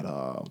facts that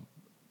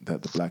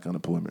that the black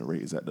unemployment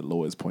rate is at the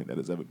lowest point that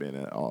it's ever been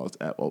of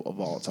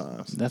all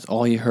times. That's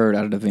all he heard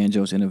out of the Van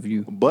Jones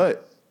interview.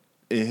 But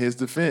in his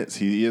defense,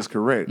 he is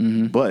correct,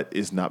 but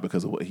it's not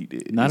because of what he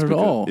did. Not at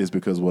all. It's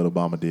because of what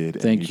Obama did.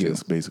 Thank you.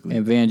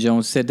 And Van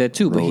Jones said that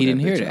too, but he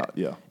didn't hear that.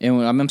 Yeah.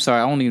 And I'm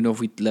sorry, I don't even know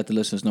if we let the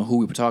listeners know who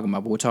we were talking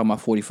about, but we're talking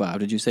about 45.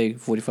 Did you say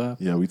 45?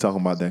 Yeah, we're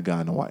talking about that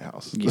guy in the White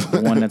House. Yeah,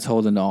 the one that's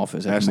holding the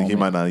office. Actually, he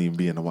might not even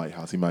be in the White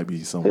House. He might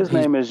be somewhere. His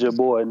name is your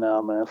boy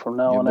now, man. From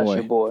now on, that's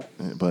your boy.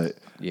 But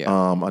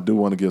I do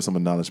want to give some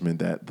acknowledgement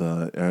that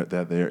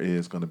that there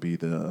is going to be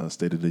the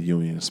State of the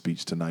Union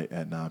speech tonight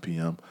at 9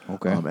 p.m.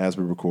 Okay. As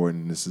we're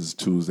recording, this is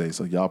Tuesday,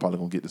 so y'all probably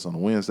going to get this on a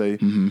Wednesday.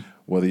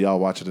 Whether y'all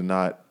watch it or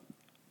not,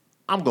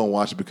 I'm going to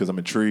watch it because I'm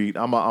intrigued.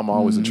 I'm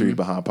always intrigued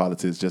behind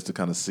politics just to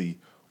kind of see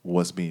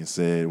what's being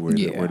said, where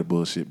the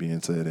bullshit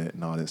being said at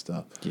and all that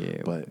stuff.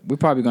 Yeah, but we're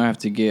probably going to have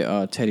to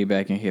get Teddy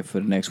back in here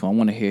for the next one. I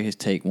want to hear his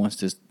take once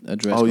this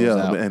address goes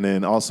out. And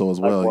then also as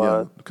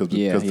well, because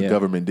the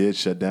government did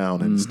shut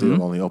down and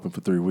still only open for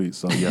 3 weeks.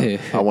 So,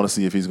 I want to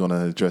see if he's going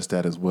to address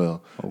that as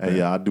well. Okay.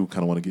 And, I do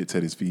kind of want to get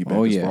Teddy's feedback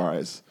as far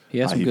as he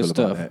has some good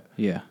stuff.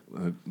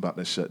 About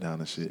that shutdown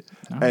and shit.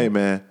 Hey,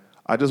 man,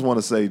 I just want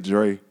to say,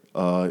 Dre,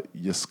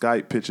 your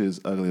Skype picture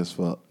is ugly as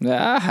fuck.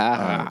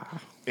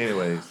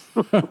 Anyways,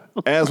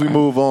 as we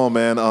move on,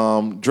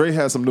 man, Dre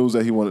has some news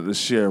that he wanted to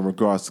share in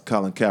regards to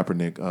Colin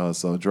Kaepernick.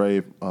 So,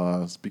 Dre,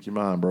 speak your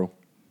mind, bro.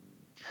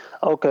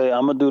 Okay,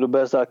 I'm gonna do the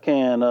best I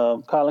can.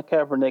 Colin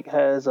Kaepernick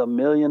has $1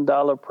 million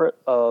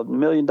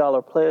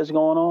pledge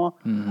going on.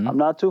 I'm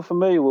not too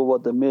familiar with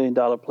what the $1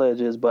 million pledge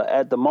is, but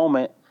at the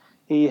moment,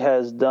 he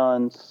has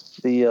done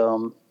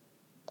the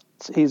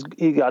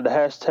he got the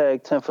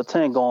hashtag 10 for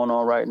 10 going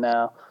on right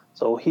now.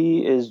 So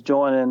he is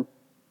joining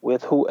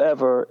with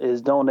whoever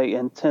is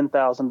donating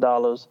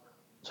 $10,000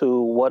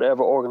 to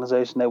whatever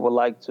organization they would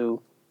like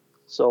to.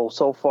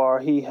 So far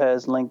he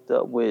has linked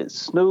up with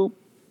Snoop,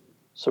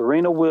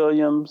 Serena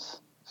Williams,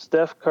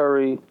 Steph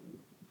Curry,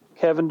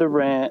 Kevin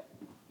Durant,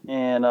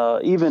 and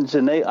even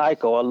Janae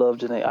Aiko. I love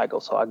Janae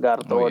Aiko, so I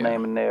got to throw her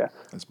name in there.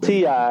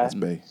 T.I.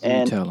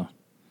 and tell her.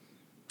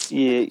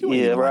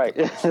 Yeah, right.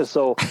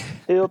 So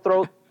he'll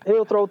throw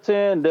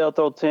 10, they'll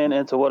throw 10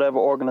 into whatever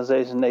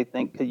organization they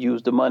think could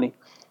use the money.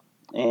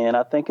 And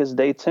I think it's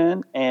day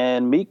 10,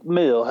 and Meek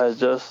Mill has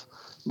just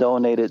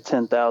donated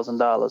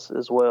 $10,000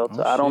 as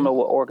well. I don't know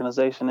what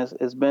organization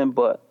it's been,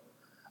 but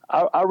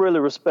I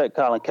really respect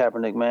Colin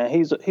Kaepernick, man.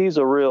 He's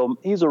a real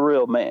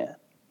man.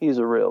 He's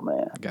a real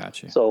man.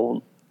 Gotcha.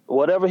 So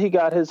whatever he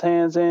got his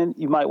hands in,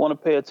 you might want to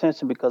pay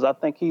attention, because I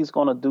think he's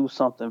going to do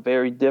something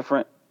very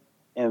different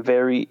and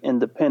very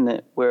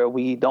independent, where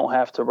we don't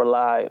have to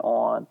rely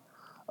on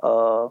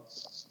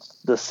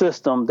the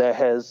system that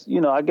has,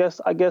 I guess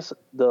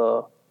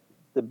the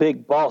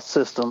big boss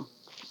system,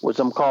 which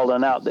I'm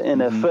calling out the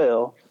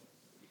NFL.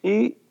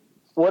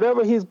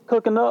 Whatever he's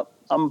cooking up,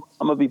 I'm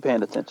gonna be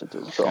paying attention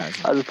to. So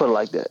I just put it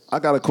like that. I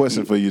got a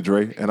question for you,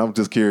 Dre, and I'm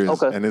just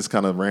curious. Okay. And it's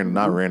kind of random,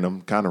 not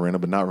random, kind of random,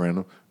 but not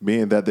random.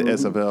 Being that the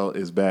SFL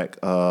is back,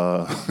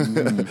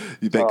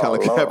 you think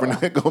Colin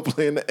Kaepernick gonna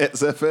play in the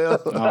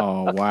XFL?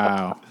 Oh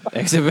wow,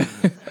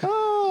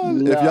 XFL.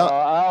 No,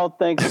 I don't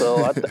think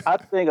so. I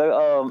think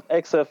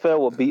XFL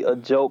will be a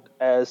joke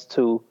as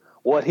to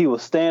what he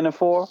was standing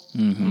for,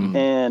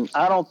 and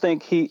I don't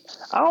think he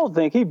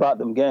bought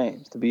them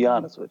games, to be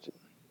honest with you.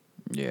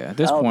 Yeah, at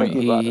this point,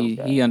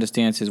 he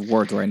understands his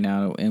worth right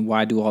now, and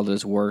why do all of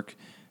this work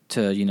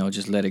to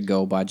just let it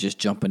go by just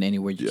jumping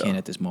anywhere you can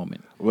at this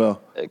moment.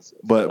 Well,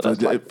 but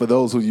for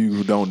those of you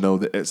who don't know,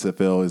 the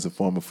XFL is a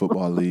former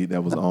football league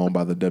that was owned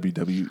by the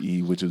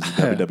WWE, which was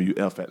the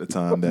WWF at the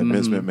time, that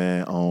Vince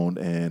McMahon owned,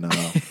 and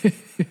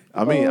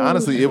I mean,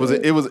 honestly, it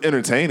was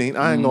entertaining.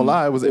 I ain't gonna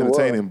lie, it was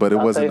entertaining, but it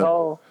wasn't.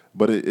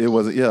 But it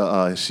wasn't.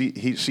 Yeah, she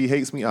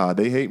hates me.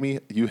 They hate me.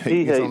 You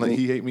hate me.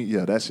 He hate me.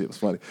 Yeah, that shit was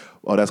funny.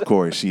 Oh, that's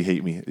Corey. She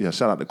hate me. Yeah,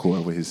 shout out to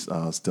Corey with his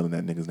stealing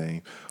that nigga's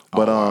name.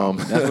 But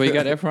that's where you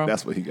got that from.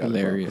 That's where he got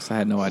Hilarious. it from. I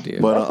had no idea.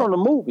 But that's from the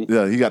movie.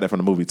 Yeah, he got that from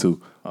the movie too.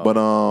 But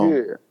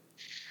yeah.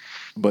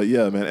 But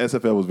yeah, man,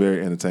 SFL was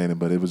very entertaining,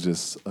 but it was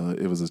just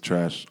it was a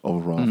trash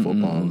overall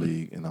football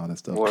league and all that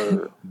stuff.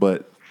 Word.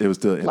 But it was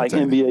still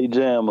entertaining. Like NBA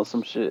Jam or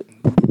some shit.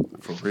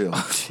 For real.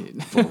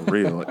 For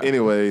real.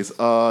 Anyways,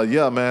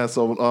 yeah, man.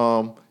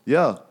 So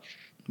yeah.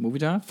 Movie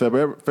time?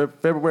 February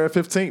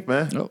 15th,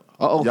 man.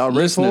 Oh, y'all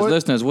ready for it?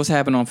 Listeners, what's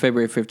happening on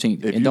February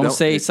 15th? And don't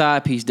say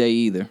Side Piece Day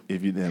either.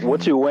 If you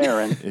what you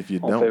wearing? If you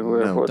on don't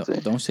February know,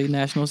 14th. Don't say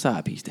National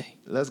Side Piece Day.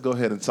 Let's go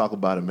ahead and talk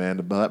about it, man.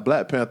 The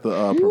Black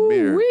Panther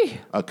premiere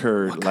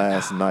occurred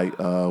last night,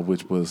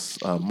 which was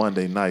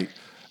Monday night.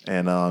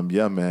 And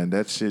yeah, man,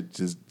 that shit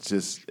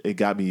just it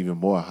got me even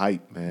more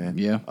hyped, man.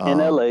 Yeah. In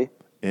LA.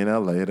 In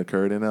LA. It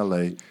occurred in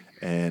LA.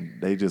 And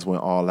they just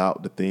went all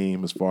out. The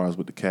theme, as far as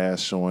with the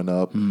cast showing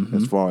up,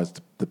 as far as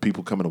the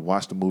people coming to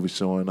watch the movie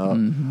showing up,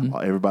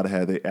 everybody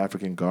had their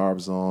African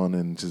garbs on,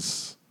 and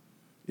it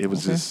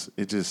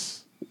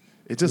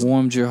just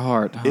warmed your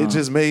heart. Huh? It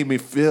just made me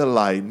feel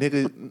like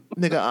nigga.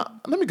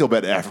 Let me go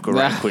back to Africa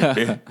right quick,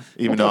 man.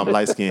 Even though I'm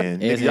light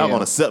skinned, nigga, y'all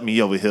gonna suck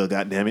me over here,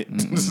 goddamn it.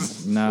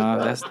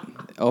 Nah, that's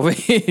over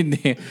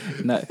here.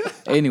 Nah,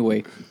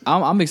 anyway,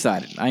 I'm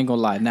excited. I ain't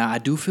gonna lie. Now I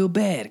do feel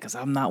bad because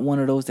I'm not one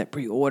of those that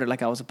pre-ordered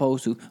like I was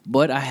supposed to.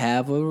 But I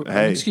have an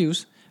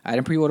excuse. I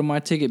didn't pre-order my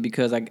ticket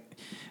because I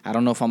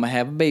don't know if I'm gonna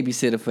have a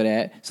babysitter for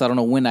that, so I don't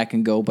know when I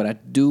can go. But I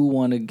do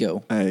want to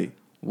go. Hey,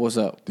 what's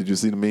up? Did you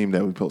see the meme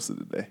that we posted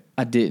today?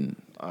 I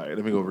didn't. All right,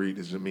 let me go read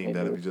this meme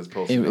that we just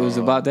posted. It was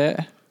about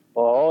that.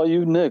 All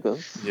you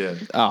niggas. Yeah.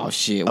 Oh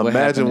shit!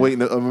 Imagine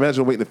waiting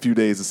a few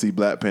days to see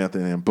Black Panther,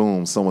 and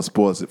boom, someone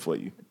spoils it for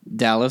you.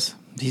 Dallas,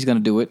 he's gonna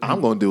do it.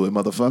 I'm gonna do it,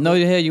 motherfucker. No,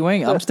 the hell you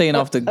ain't. I'm staying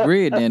off the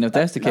grid. Then, if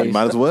that's the case, you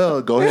might as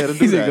well go ahead and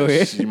do that. Go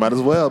ahead. You might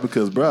as well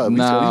because, bro, we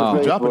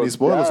dropping these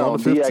spoilers on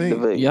the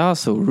 15th. Y'all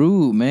so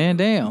rude, man.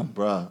 Damn,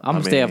 bro. I'm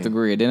gonna stay off the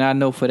grid. And I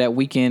know for that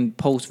weekend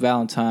post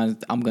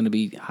Valentine's, I'm gonna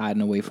be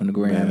hiding away from the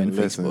gram and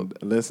Facebook.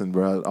 Listen,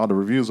 bro. All the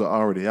reviews are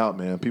already out,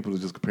 man. People are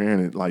just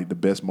comparing it like the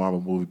best Marvel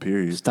movie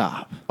period.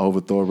 Stop. Over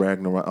Thor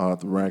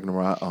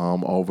Ragnarok,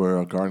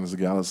 over Guardians of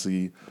the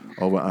Galaxy,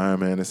 over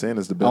Iron Man. They're saying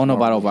it's the best. I don't know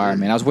about Marvel over Iron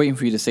Man. I was waiting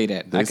for you to say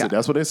that.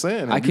 That's what they're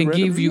saying. I can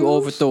give you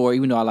over Thor,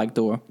 even though I like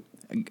Thor.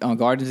 On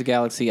Guardians of the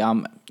Galaxy,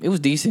 it was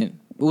decent.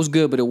 It was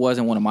good, but it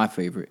wasn't one of my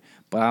favorite.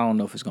 But I don't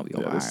know if it's gonna be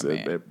over Iron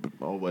Man.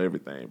 Over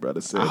everything, brother.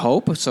 I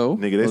hope so.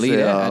 Nigga, they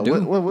said, I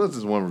do. What was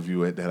this one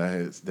review that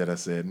I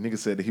said? Nigga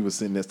said that he was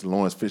sitting next to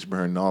Lawrence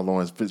Fishburne, and all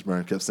Lawrence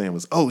Fishburne kept saying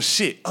was, "Oh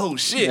shit, oh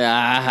shit."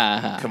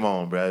 Come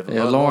on, bro.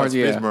 Lawrence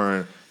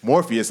Fishburne,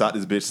 Morpheus out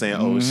this bitch saying,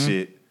 "Oh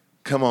shit."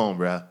 Come on,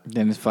 bro.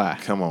 Then it's fine.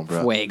 Come on,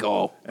 bro.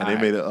 Fuego. And they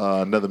made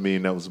another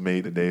meme that was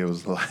made today. It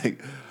was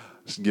like,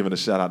 giving a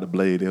shout out to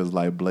Blade. It was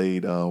like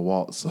Blade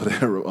waltz so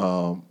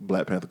that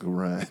Black Panther could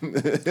run.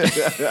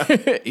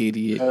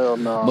 Idiot. Hell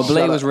no. But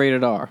Blade was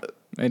rated R.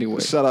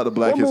 Anyway. Shout out to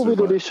Black What History movie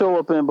did he Month. show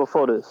up in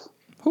before this?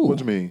 Who? What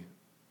you mean?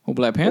 Who,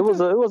 Black It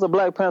Panther? was a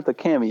Black Panther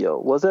cameo.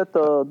 Was that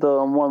the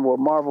one where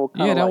Marvel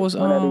kind Yeah, of that like was,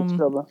 went at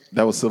each other?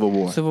 That was Civil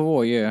War. Civil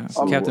War, yeah.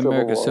 War. Captain Civil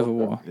America War, Civil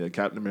okay. War. Yeah,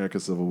 Captain America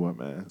Civil War,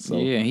 man. So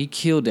Yeah, he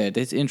killed that.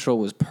 This intro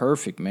was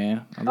perfect,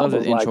 man. I I love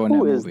was the like, intro in that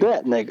who movie. is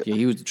that nigga? Yeah,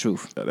 he was the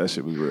truth. yeah, that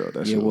shit was real. That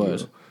Yeah, shit it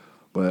was. real.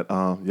 But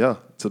yeah,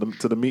 to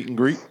the meet and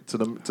greet, to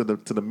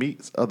the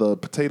meats of the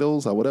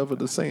potatoes or whatever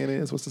the saying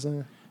is. What's the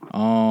saying?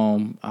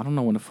 I don't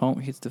know when the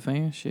phone hits the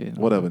fan. Shit.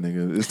 Whatever,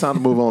 nigga. It's time to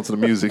move on to the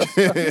music.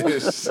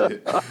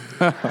 Shit.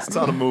 It's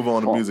time to move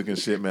on to music and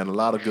shit, man. A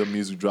lot of good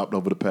music dropped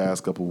over the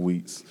past couple of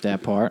weeks.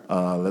 That part,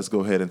 Let's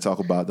go ahead and talk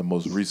about the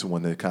most recent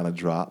one that kind of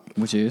dropped,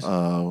 which is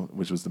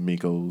which was the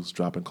Migos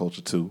dropping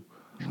Culture 2.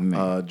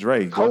 Man.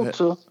 Dre,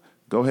 Culture.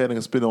 go ahead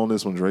and spit on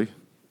this one, Dre.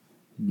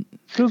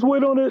 Just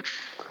wait on it.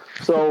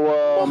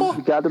 So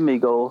you got the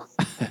Migos,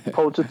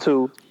 Culture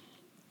 2.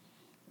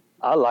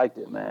 I liked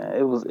it, man.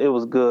 It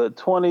was good.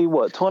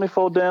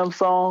 24 damn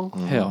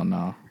songs? hell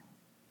no.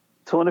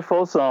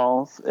 24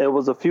 songs. It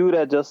was a few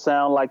that just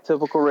sound like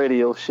typical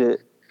radio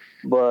shit.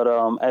 But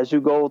as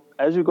you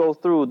go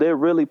through, they're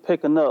really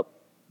picking up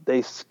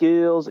their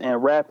skills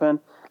and rapping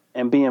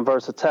and being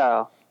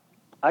versatile.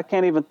 I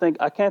can't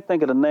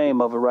think of the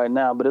name of it right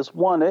now, but it's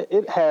one.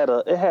 It had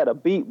a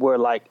beat where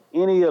like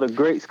any of the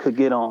greats could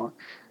get on,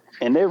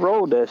 and they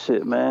rolled that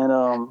shit, man.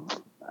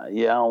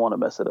 Yeah, I don't want to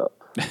mess it up,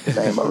 the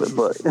name of it,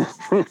 but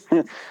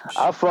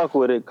I fuck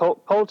with it.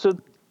 Culture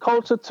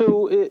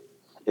 2,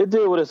 it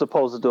did what it's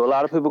supposed to do. A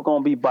lot of people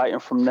gonna be biting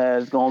from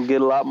that. It's gonna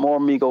get a lot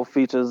more Migo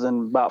features,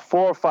 and about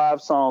 4 or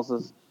 5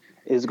 songs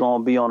is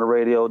gonna be on the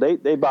radio.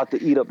 They about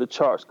to eat up the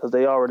charts because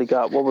they already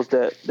got, what was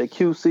that? The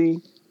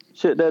QC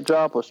shit that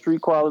drop, or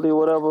Street Quality or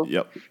whatever.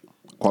 Yep.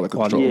 Quality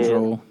Quality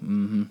control.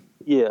 control.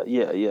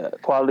 Yeah.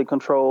 Quality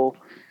Control.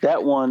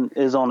 That one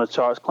is on the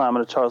charts,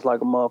 climbing the charts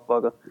like a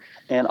motherfucker.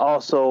 And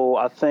also,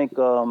 I think,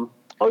 the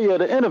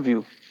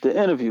interview.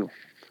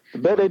 I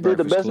bet they did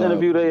the Breakfast best Club.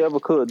 interview they ever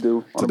could do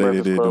on the Today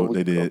Breakfast Club.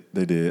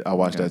 they did. I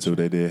watched that too.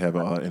 They did have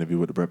an interview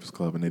with the Breakfast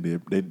Club, and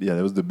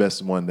it was the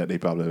best one that they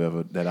probably have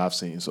ever that I've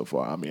seen so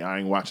far. I mean, I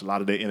ain't watched a lot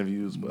of their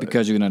interviews, but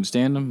Because you can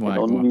understand them. Why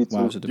don't need to.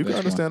 was it the you can best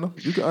understand one?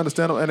 them. You can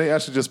understand them, and they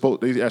actually just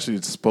spoke. They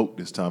actually spoke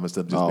this time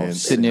instead of just being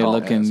Sitting there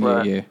looking,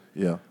 Right. yeah.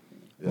 Yeah.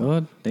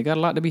 Well, they got a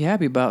lot to be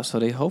happy about, so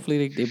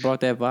hopefully they brought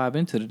that vibe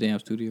into the damn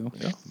studio.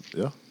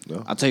 Yeah.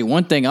 I'll tell you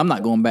one thing, I'm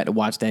not going back to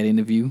watch that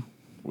interview.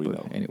 We But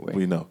know. anyway.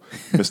 We know,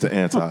 Mr.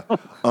 Anti.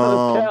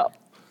 Cap.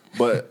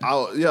 But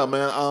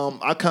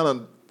I kind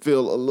of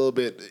feel a little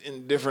bit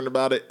indifferent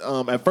about it.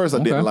 At first, I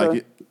didn't Okay. like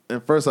it.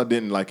 At first, I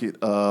didn't like it.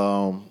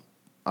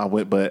 I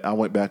went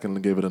back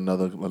and gave it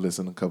another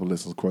listen, a couple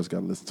listens. Of course, got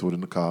to listen to it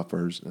in the car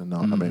first, and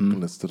I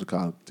listen to the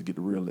car to get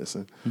the real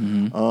listen.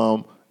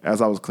 As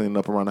I was cleaning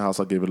up around the house,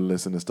 I gave it a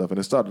listen and stuff, and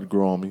it started to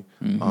grow on me.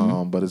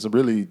 But it's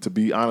really, to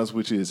be honest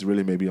with you, it's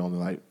really maybe only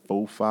like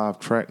 4, 5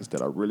 tracks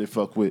that I really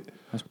fuck with.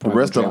 That's The probably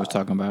rest what of I was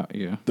talking about,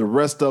 yeah. the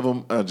rest of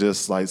them are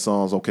just like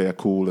songs. Okay,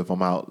 cool. If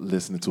I'm out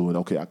listening to it,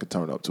 okay, I could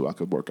turn up to. I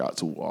could work out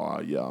to. Oh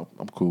yeah,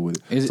 I'm cool with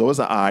it. So it's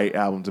an alright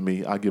album to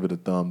me. I give it a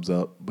thumbs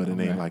up, but it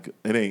ain't like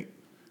it ain't.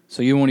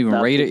 So you won't even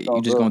Not rate two it? You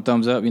thumbs just up. going to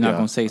thumbs up? You're not Yeah,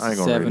 going to say I ain't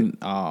gonna rate 7? it.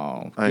 Oh.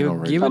 I ain't Give- gonna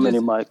rate give How it many,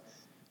 a- Mike?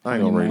 I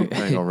ain't gonna rate it.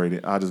 I ain't gonna rate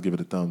it. I'll just give it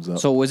a thumbs up.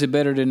 So was it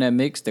better than that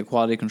mix, the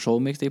quality control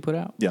mix they put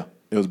out? yeah,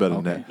 it was better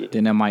than Okay. that.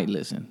 Then I might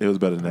listen. It was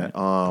better than that.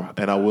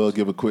 And I will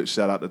give a quick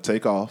shout out to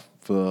Takeoff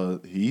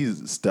for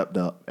he's stepped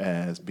up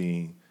as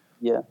being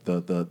Yeah.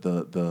 the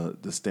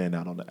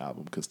standout on the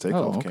album because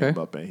Takeoff okay. came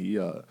up and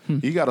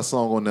he got a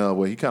song on there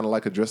where he kind of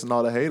like addressing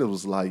all the haters,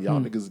 was like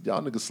y'all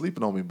niggas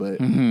sleeping on me, but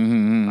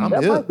I'm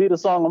That here. might be the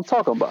song I'm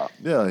talking about.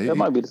 Yeah, That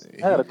might be.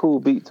 It had a cool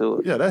beat to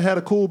it. Yeah, that had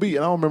a cool beat,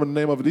 and I don't remember the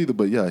name of it either.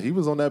 But yeah, he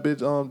was on that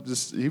bitch.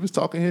 Just he was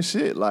talking his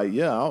shit. Like,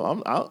 Yeah.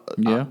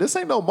 this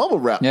ain't no mumble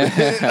rap.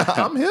 Yeah.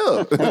 I'm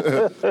here.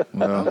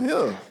 I'm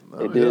here.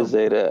 It did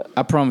say that.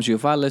 I promise you,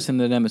 if I listen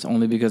to them, it's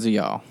only because of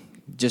y'all.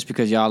 Just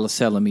because y'all are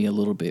selling me a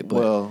little bit. But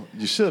Well,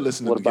 you should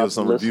listen to What me about give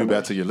some the review listeners?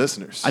 back to your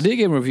listeners. I did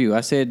give a review.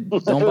 I said,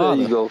 don't There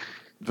bother. you go.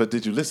 But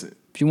did you listen?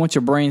 If you want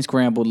your brain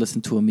scrambled,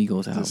 listen to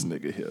Amigos album. This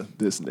nigga here.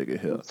 This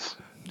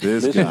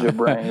This is guy. your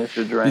brain. It's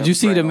your brain. Did you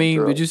see the brain on meme?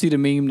 drugs. Did you see the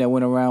meme that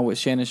went around with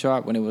Shannon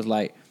Sharp when it was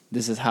like,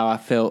 "This is how I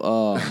felt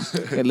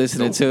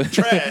listening to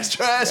trash.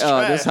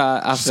 This is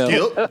how I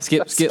felt.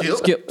 Skip.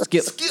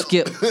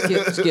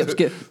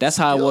 That's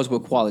how it was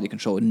with quality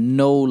control.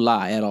 No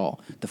lie at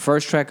all. The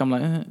first track, I'm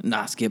like,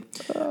 nah, skip.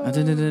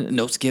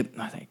 No, skip.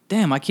 I think,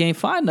 damn, I can't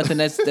find nothing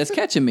that's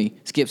catching me.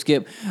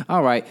 Skip.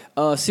 All right,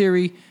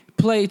 Siri,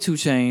 play 2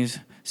 Chainz.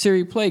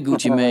 Siri, play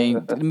Gucci Mane.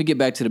 Let me get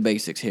back to the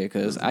basics here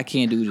because I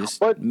can't do this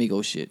What?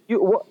 Migos shit.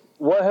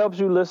 What helps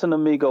you listen to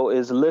Migo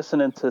is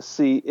listening to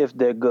see if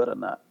they're good or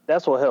not.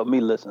 That's what helped me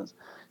listen,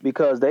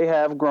 because they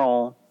have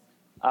grown.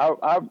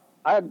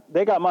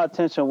 They got my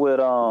attention with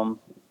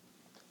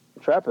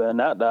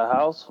trapping out the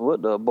house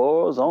with the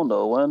boards on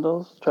the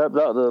windows, trapped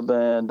out the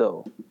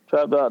bando,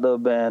 Trap Doctor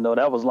band, though.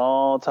 That was a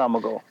long time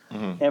ago.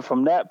 Mm-hmm. And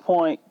from that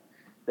point,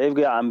 they've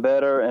gotten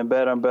better and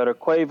better and better.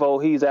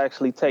 Quavo, he's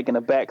actually taken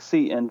a back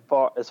seat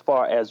as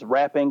far as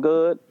rapping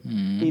good.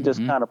 He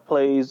just kind of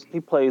plays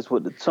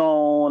with the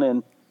tone,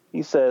 and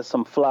he says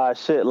some fly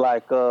shit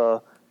like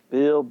Bill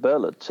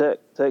Belichick,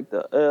 take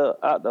the L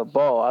out the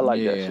ball. I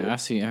like that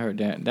shit. I heard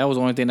that. That was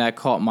the only thing that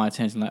caught my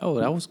attention. Like, oh,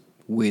 that was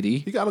witty.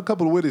 He got a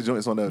couple of witty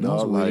joints on there,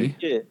 dog.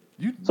 Like, Yeah.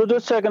 So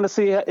just checking to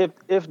see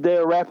if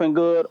they're rapping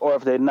good or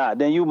if they're not.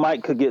 Then you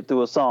could get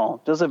through a song.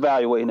 Just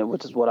evaluating it,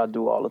 which is what I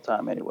do all the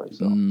time anyway.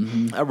 So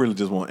I really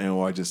just want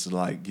NY just to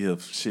like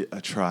give shit a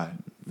try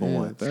for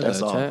once.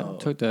 That's all.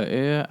 Took the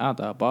air out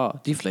the ball.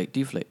 Deflate.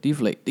 Just give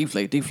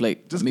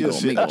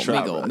shit a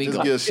try, bro.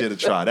 Just give shit a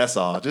try. That's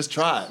all. Just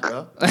try it,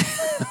 bro.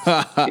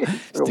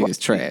 This thing is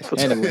trash.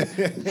 Anyway,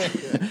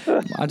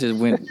 I just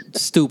went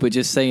stupid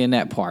just saying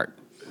that part.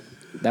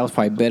 That was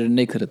probably better than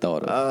they could have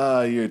thought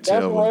of. You're that's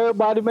terrible. why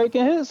everybody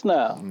making hits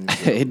now.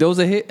 Those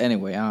are hit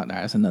anyway.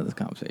 That's another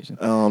conversation.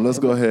 Let's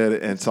go ahead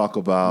and talk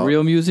about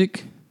Real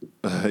music.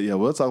 Yeah,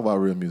 we'll talk about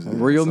real music.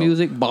 Real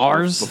music,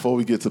 bars. Before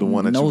we get to the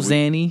one that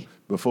Zanny.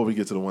 Before we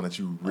get to the one that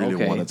you really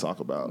want to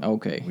talk about.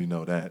 Okay. We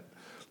know that.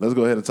 Let's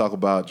go ahead and talk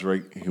about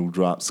Drake, who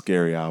dropped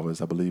Scary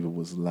Hours. I believe it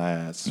was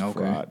last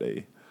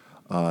Friday.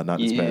 Not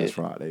this past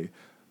Friday.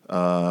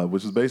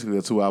 Which was basically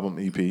a 2-album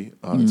EP.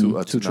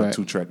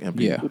 Two-track EP.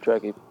 Yeah.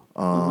 2-track EP.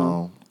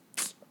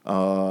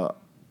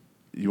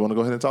 You want to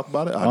go ahead and talk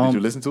about it? Did you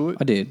listen to it?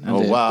 I did.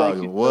 Wow.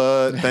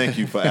 What? Thank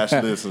you for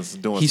actually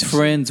listening. He's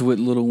friends with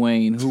Lil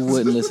Wayne. Who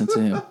wouldn't listen to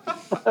him?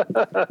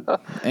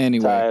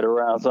 Anyway. Tied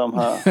around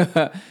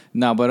somehow.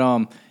 No,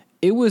 but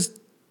it was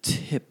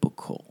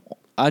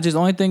typical.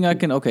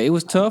 It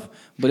was tough,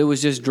 but it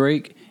was just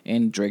Drake,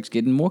 and Drake's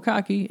getting more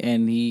cocky,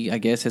 and he, I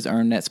guess, has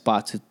earned that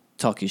spot to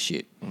talk his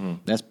shit.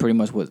 That's pretty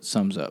much what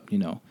sums up,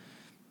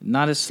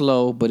 Not as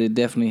slow, but it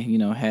definitely,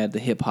 had the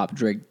hip hop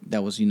Drake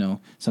that was,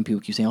 some people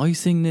keep saying, oh, he's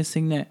sing this,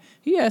 sing that.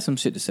 He had some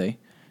shit to say,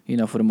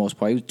 for the most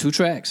part. It was 2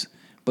 tracks,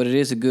 but it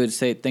is a good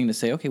thing to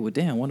say, okay, well,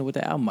 damn, I wonder what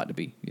that album about to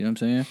be. You know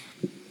what I'm saying?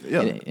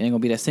 Yeah. It ain't going to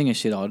be that singing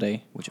shit all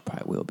day, which it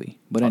probably will be.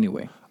 But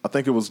anyway. I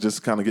think it was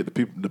just kind of get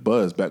the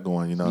buzz back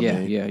going, what I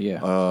mean?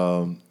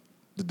 Yeah.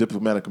 The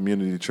Diplomatic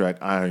Community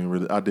track, I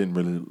didn't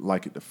really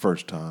like it the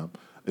first time.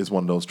 It's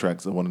one of those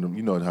tracks, one of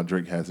them, how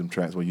Drake has them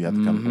tracks where you have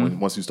to kind of,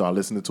 once you start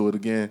listening to it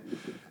again,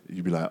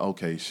 you be like,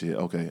 okay, shit,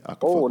 okay, I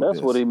can fuck with this. Oh, that's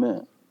what he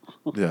meant.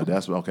 Yeah,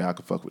 that's okay, I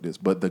can fuck with this.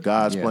 But the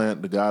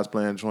guys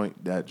playing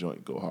joint, that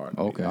joint go hard.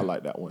 Okay. I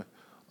like that one.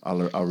 I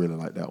really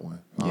like that one.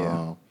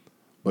 Yeah.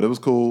 But it was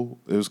cool.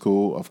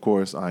 Of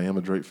course, I am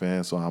a Drake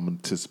fan, so I'm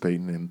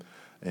anticipating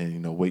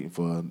and waiting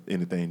for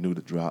anything new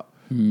to drop.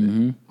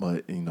 Mm-hmm.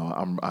 But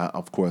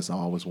of course I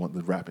always want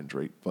the rapping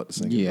Drake, but the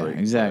singing Drake. Yeah,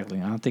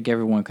 exactly. I don't think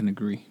everyone can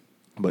agree.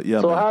 But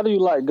yeah. So man. how do you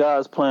like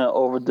guys playing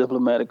over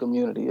Diplomatic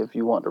Community if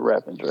you want the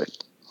rapping Drake?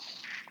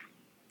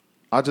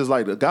 I just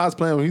like the guys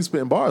playing when he's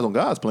spitting bars on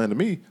guys playing to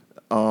me.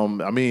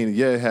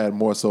 It had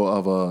more so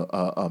of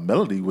a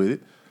melody with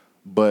it,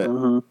 but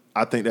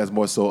I think that's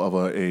more so of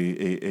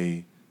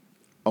a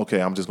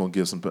okay, I'm just gonna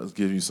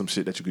give you some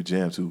shit that you could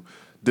jam to.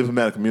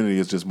 Diplomatic Community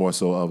is just more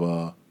so of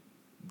a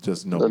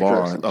just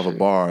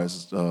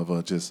bars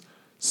of just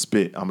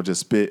spit. I'm gonna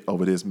just spit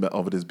over this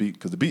beat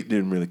because the beat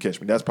didn't really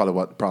catch me. That's probably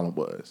what the problem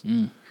was.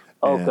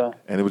 Okay.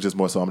 And it was just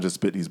more so I'm just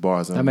spit these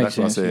bars. And that makes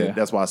sense.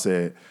 That's why I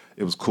said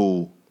it was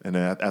cool. And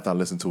then after I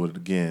listened to it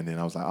again, then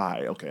I was like, all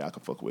right, okay, I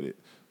can fuck with it.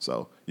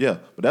 So yeah,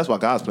 but that's why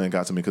God's Plan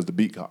got to me because the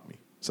beat caught me.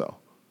 So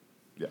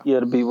yeah. Yeah,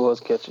 the beat was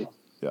catchy.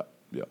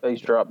 Yeah. Bass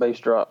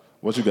drop.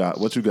 What you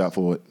got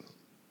for it?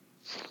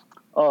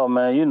 Oh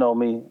man, you know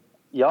me.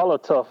 Y'all are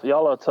tough.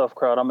 Y'all are a tough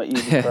crowd. I'm an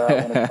easy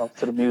crowd when it comes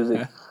to the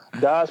music.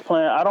 Guys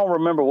playing. I don't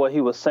remember what he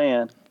was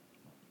saying,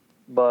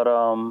 but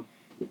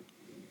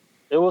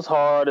it was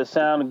hard. It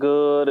sounded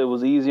good. It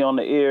was easy on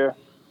the ear.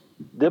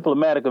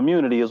 Diplomatic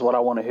Immunity is what I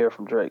want to hear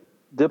from Drake.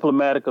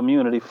 Diplomatic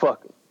Immunity,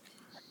 fuck it.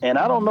 And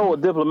I don't know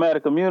what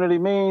diplomatic immunity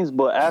means,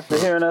 but after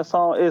hearing that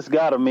song, it's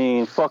gotta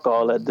mean fuck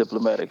all that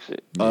diplomatic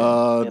shit.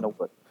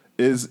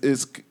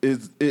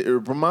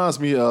 It reminds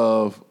me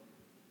of,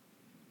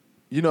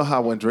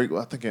 how when Drake,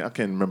 I can't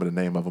remember the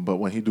name of him, but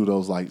when he do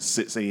those like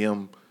 6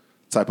 a.m.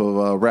 type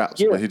of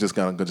raps where he just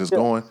kind of just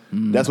going,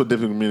 that's what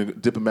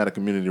Diplomatic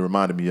Community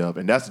reminded me of,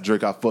 and that's the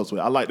Drake I fucks with.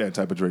 I like that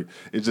type of Drake.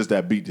 It's just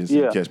that beat just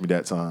didn't catch me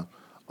that time.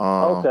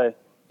 Okay,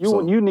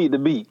 you need the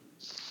beat.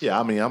 Yeah,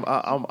 I mean,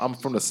 I'm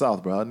from the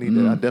South, bro. I need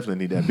that. I definitely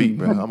need that beat,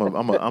 bro.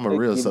 I'm a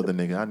real Southern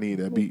nigga. I need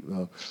that beat,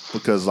 bro,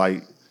 because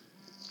like,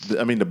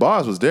 the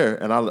bars was there,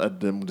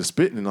 and the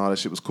spitting and all that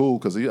shit was cool.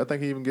 Because I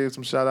think he even gave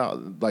some shout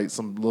out, like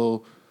some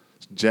little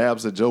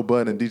jabs at Joe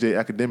Budden and DJ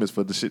Academics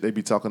for the shit they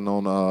be talking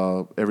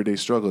on Everyday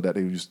Struggle that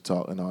they used to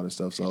talk and all that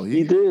stuff. So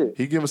he did.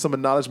 He giving some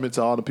acknowledgement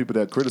to all the people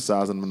that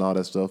criticize him and all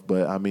that stuff.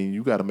 But I mean,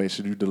 you got to make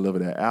sure you deliver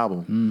that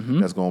album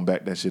that's going to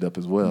back that shit up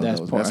as well.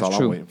 That's all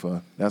I'm waiting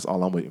for. That's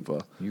all I'm waiting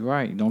for. You're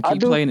right. Don't keep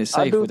playing it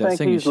safe with that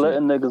singing shit. I do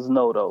think he's letting niggas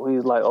know though.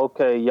 He's like,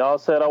 okay, y'all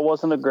said I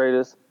wasn't the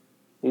greatest.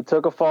 He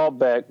took a fall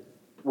back.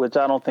 which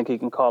I don't think he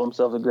can call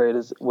himself the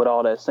greatest with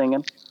all that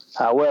singing.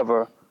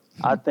 However,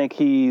 I think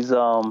he's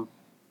about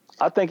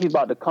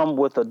to come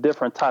with a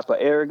different type of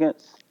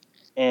arrogance,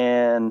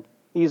 and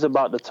he's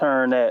about to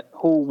turn that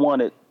Who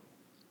Want It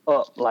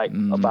up like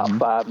about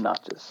 5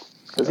 notches.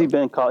 Because he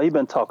been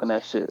talking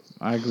that shit.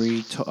 I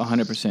agree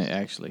 100%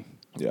 actually.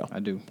 Yeah. I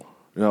do.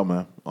 Yeah,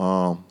 man.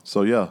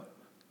 So yeah,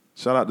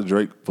 shout out to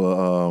Drake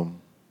for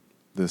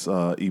this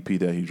EP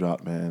that he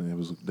dropped, man. It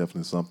was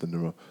definitely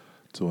something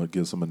to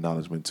give some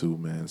acknowledgement to,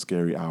 man.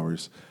 Scary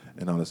Hours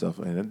and all that stuff.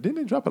 And didn't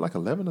he drop it like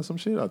 11 or some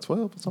shit or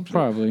 12 or some shit?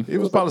 Probably. It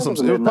was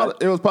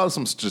probably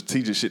some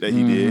strategic shit that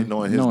he did,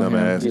 knowing his dumb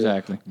ass.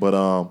 Exactly. But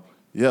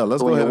yeah,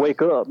 let's So go when ahead. you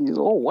wake up, you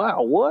go, oh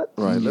wow, what?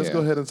 Right, let's Yeah. go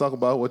ahead and talk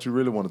about what you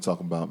really want to talk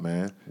about,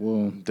 man.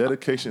 Well,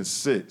 Dedication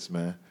 6,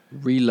 man.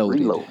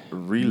 Reloaded. Reload.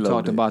 We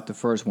talked about the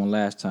first one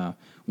last time.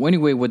 Well,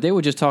 anyway, what they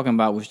were just talking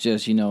about was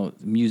just,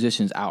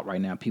 musicians out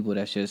right now, people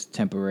that's just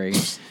temporary,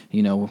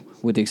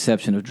 with the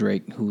exception of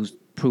Drake, who's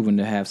proven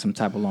to have some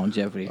type of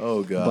longevity.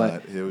 Oh, God.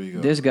 But Here we go.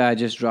 This guy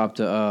just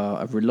dropped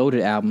a Reloaded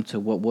album to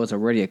what was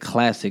already a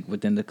classic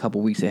within the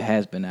couple weeks it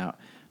has been out.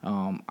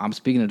 I'm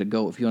speaking of the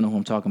GOAT. If you don't know who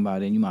I'm talking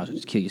about, then you might as well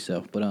just kill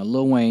yourself. But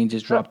Lil Wayne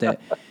just dropped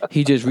that.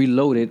 He just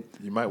reloaded.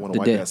 You might want the to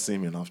wipe dead. that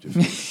semen off your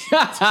face.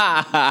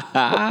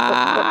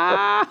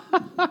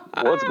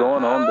 What's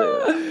going on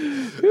there?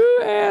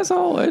 You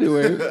asshole.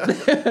 Anyway.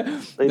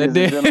 Ladies and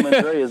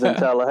gentlemen, Dre is in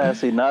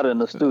Tallahassee, not in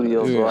the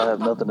studio, so I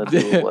have nothing to do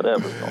with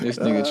whatever. This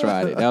nigga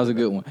tried it. That was a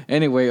good one.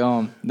 Anyway,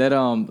 that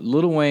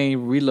Lil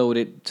Wayne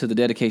Reloaded to the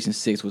Dedication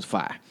 6 was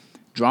fire.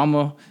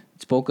 Drama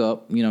spoke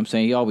up, you know what I'm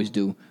saying? He always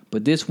do.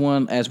 But this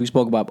one, as we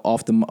spoke about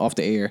off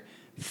the air,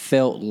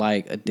 felt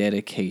like a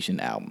dedication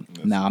album.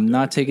 Now, I'm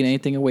not taking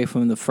anything away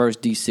from the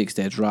first D6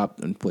 that dropped,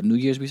 what, New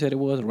Year's we said it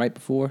was, right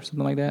before,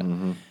 something like that?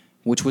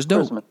 Which was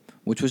dope.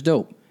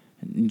 Christmas.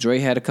 Dre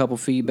had a couple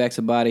feedbacks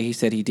about it. He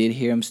said he did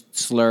hear him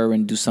slur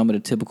and do some of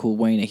the typical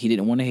Wayne that he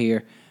didn't want to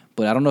hear.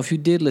 But I don't know if you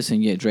did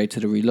listen yet, Dre, to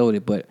the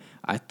Reloaded, but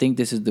I think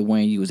this is the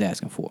Wayne you was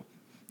asking for.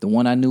 The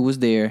one I knew was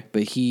there,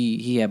 but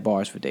he had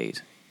bars for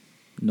days.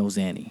 No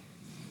Zanny.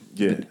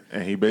 Yeah,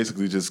 and he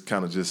basically just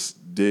kind of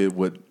just did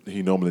what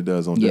he normally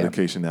does on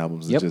dedication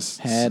albums. Yep.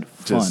 Just Had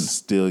fun. Just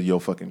steal your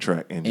fucking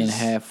track and just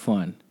have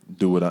fun.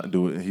 do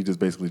it. He just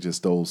basically just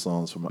stole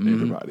songs from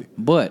everybody.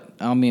 But,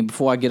 I mean,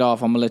 before I get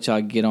off, I'm going to let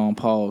y'all get on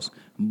pause.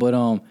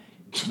 But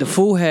the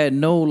fool had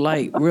no,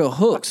 like, real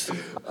hooks.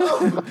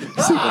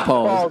 Super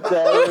pause.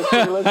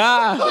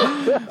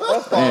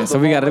 Man, so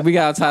we got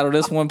to title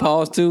this one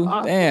Pause 2?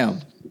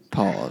 Damn.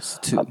 Pause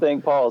 2. I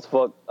think Paul's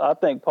fuck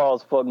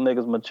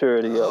niggas'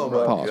 maturity up,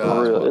 bro. Pause.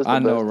 For real. It's the I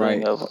know, best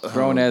right? thing ever.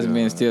 Grown ass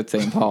men still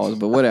take pause,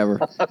 but whatever.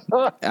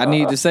 I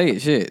need to say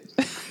it, shit.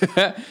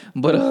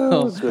 But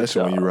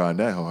Especially when you ride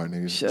that hard,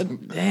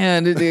 nigga.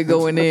 damn, this nigga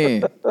going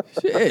in.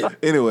 Shit.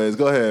 Anyways,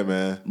 go ahead,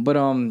 man. But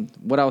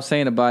what I was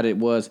saying about it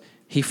was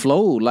he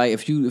flowed. Like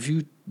if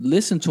you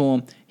listen to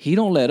him, he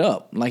don't let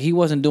up. Like he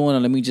wasn't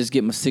doing let me just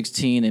get my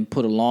 16 and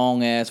put a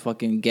long ass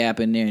fucking gap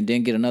in there and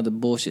then get another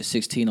bullshit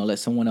 16 or let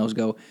someone else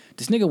go.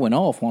 This nigga went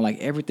off on like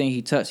everything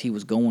he touched, he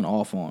was going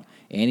off on.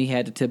 And he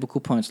had the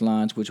typical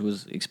punchlines, which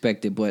was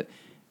expected, but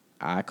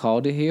I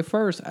called it here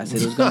first. I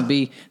said it was gonna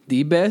be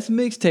the best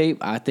mixtape.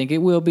 I think it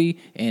will be.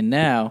 And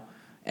now,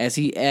 as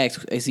he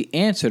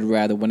answered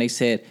when they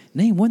said,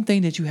 name one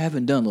thing that you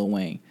haven't done, Lil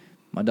Wayne.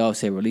 My dog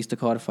said, release the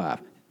Carter 5.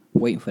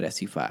 Waiting for that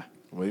C5.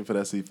 Waiting for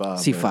that C5.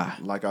 C5.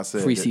 Man. Like I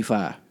said, Free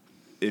C5.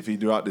 If he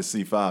dropped the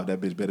C5, that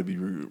bitch better be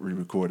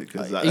re-recorded.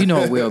 Cause You know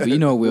it will be. You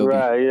know it will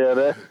Right,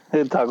 yeah.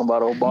 They're talking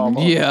about Obama.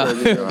 be. Yeah.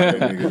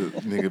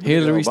 nigga,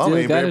 Hillary Obama still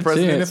ain't got been a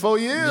president chance. in 4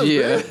 years.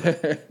 Yeah.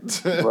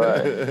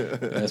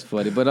 Right. That's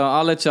funny. But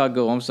I'll let y'all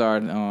go. I'm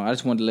sorry. I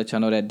just wanted to let y'all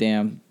know that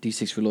damn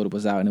D6 Reloaded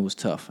was out and it was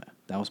tough.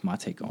 That was my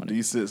take on it.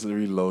 D6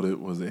 Reloaded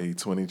was a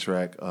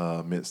 20-track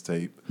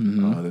mixtape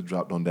that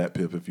dropped on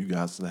DatPiff. If you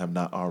guys have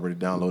not already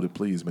downloaded,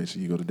 please make sure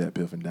you go to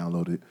DatPiff and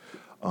download it.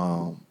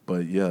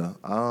 But yeah,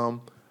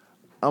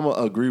 I'm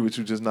gonna agree with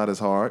you, just not as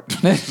hard.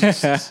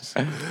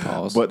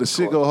 Pause. But the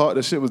shit go hard.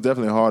 The shit was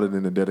definitely harder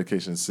than the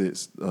Dedication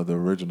 6, the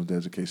original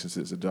Dedication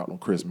 6 that dropped on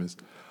Christmas.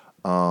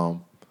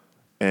 It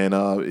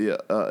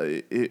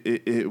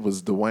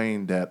was the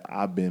Wayne that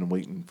I've been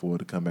waiting for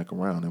to come back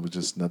around. It was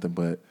just nothing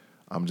but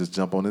I'm just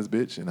jump on this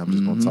bitch and I'm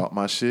just gonna talk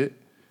my shit.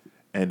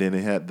 And then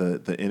it had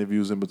the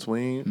interviews in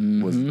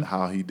between was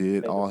how he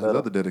did all his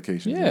other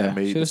dedications. And yeah, that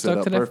made should the have stuck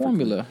setup to that perfectly.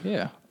 formula.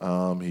 Yeah.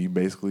 He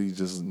basically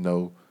just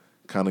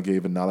kind of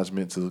gave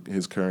acknowledgement to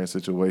his current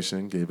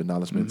situation, gave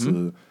acknowledgement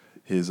to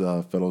his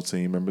fellow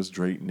team members,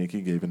 Drake,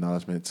 Nicki, gave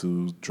acknowledgement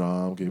to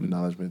Drum, gave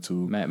acknowledgement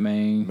to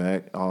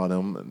Mac, all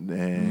them,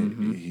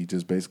 and he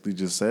just basically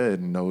just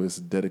said, it's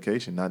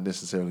dedication, not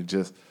necessarily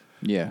just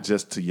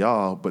to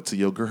y'all, but to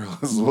your girl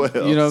as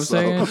well. You know what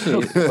I'm saying? Shit.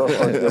 Your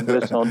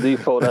bitch on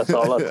default, that's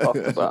all I talk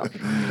about.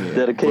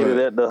 Dedicated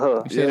that to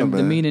her.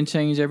 The meaning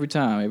changed every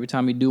time. Every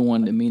time he do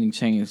one, the meaning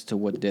changed to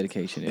what the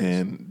dedication is.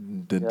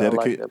 And I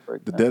like that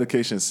breakdown. the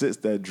dedication sits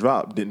that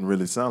dropped didn't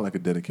really sound like a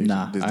dedication.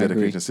 Nah, This I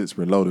dedication agree. sits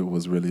reloaded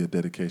was really a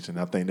dedication.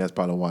 I think that's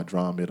probably why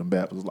Drum Hit 'em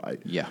Back was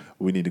like, Yeah.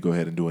 we need to go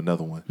ahead and do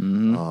another one.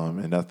 Mm-hmm.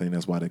 And I think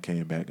that's why they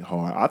came back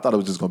hard. I thought it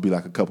was just gonna be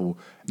like a couple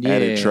Yeah,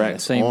 added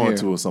tracks same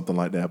onto here. or something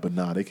like that, but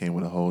nah, they came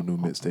with a whole new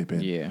mixtape.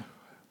 And Yeah.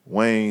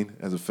 Wayne,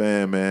 as a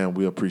fan, man,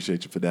 we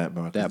appreciate you for that,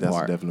 man. 'Cause That that's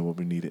part. definitely what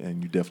we needed,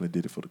 and you definitely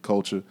did it for the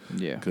culture.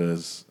 Yeah.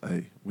 Because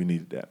hey, we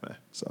needed that, man.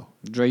 So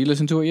Dre, you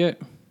listen to it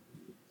yet?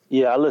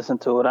 Yeah, I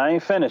listened to it. I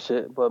ain't finished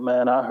it, but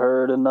man, I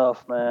heard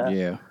enough, man.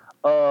 Yeah.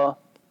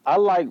 I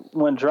like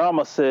when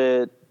Drama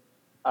said,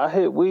 I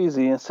hit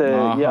Weezy and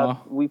said, yeah,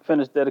 we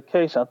finished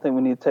dedication. I think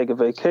we need to take a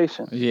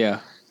vacation. Yeah.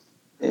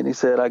 And he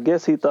said, I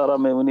guess he thought,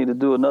 we need to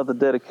do another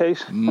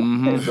dedication.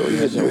 And so he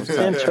could do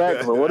 10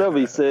 tracks or whatever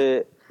he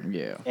said.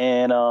 Yeah.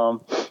 And I'm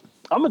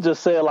going to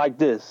just say it like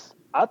this.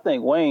 I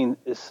think Wayne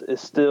is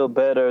still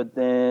better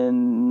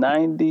than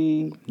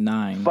 95%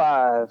 9.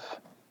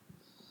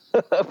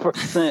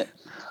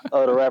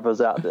 of the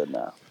rappers out there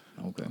now.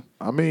 Okay.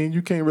 I mean,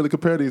 you can't really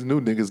compare these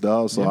new niggas,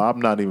 dog. So I'm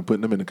not even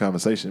putting them in the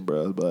conversation,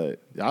 bro. But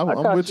I'm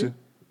got with you.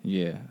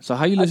 you. Yeah. So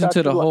how you listen got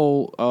to the you.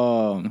 whole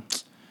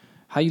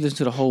how you listen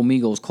to the whole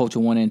Migos Culture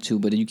 1 and 2,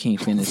 but then you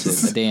can't finish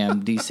a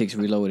damn D6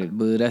 Reloaded?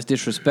 But that's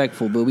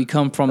disrespectful. But we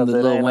come from the Because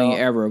it Lil ain't Wayne all-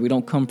 era. We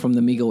don't come from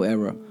the Migo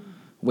era.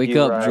 Wake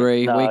You up, right.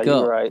 Dre. Nah, Wake you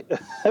up. right.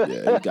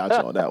 Yeah, he got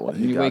you on that one.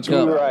 He You got wake you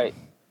on up. You that right.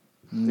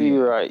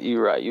 You right. You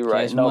right. You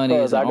right. Cash No, Money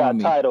is because I an got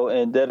army. Title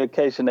and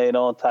dedication ain't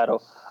on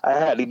Title. I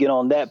had to get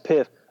on that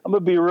piff. I'm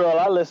gonna be real.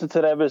 I listened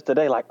to that bitch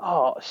today, like,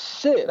 oh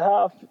shit,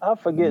 how I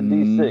forget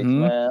D6,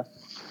 man.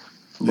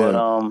 But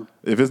Yeah.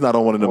 If it's not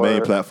on one of the main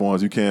Word.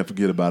 platforms, you can't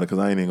forget about it. Because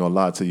I ain't even gonna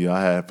lie to you,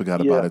 I had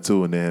forgot about Yeah. it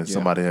too. And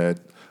then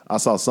I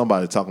saw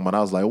somebody talking about it.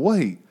 I was like,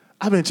 wait,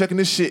 I've been checking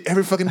this shit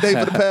every fucking day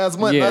for the past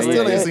month. Yeah, and I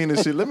still yeah, ain't yeah. seen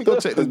this shit. Let me go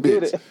check this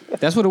Forget bitch. it.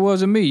 That's what it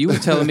was with me. You were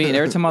telling me, and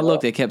every time I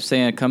looked, they kept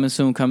saying, coming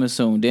soon, coming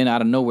soon. Then out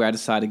of nowhere, I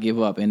decided to give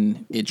up,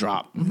 and it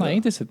dropped. I'm like,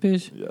 ain't this a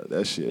bitch? Yeah,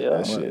 that shit. Yeah,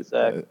 that shit.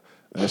 exactly.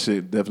 That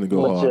shit definitely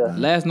go But hard, yeah.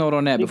 man. Last note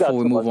on that You got before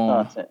we too move much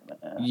on. content,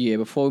 man. Yeah,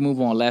 before we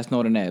move on, last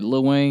note on that.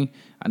 Lil Wayne,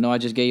 I know I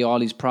just gave you all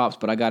these props,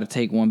 but I got to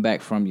take one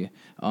back from you.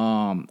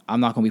 I'm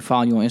not going to be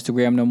following you on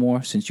Instagram no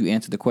more since you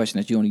answered the question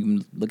that you don't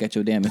even look at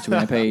your damn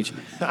Instagram page.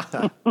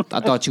 I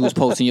thought you was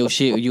posting your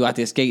shit, you out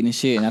there skating and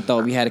shit, and I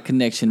thought we had a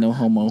connection, no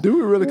homo. Do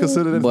we really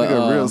consider this But,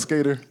 nigga a real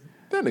skater?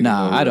 That nigga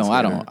Nah, no I real don't. I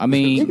skater. don't. I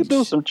mean, He could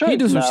do some tricks. He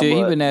do some now, shit.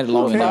 He but been at it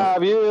long for enough.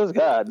 5 years,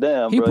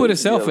 goddamn. He bro, put could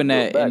himself be in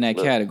able to that do a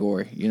backflip.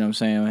 category. You know what I'm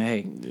saying?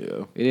 Hey,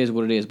 Yeah. it is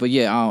what it is. But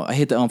yeah, I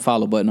hit the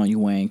unfollow button on you,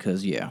 Wayne,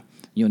 because yeah,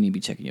 you don't need to be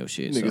checking your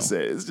shit. Nigga so.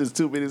 said it's just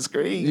too many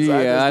screens. Yeah,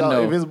 I just don't-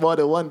 know. If it's more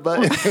than one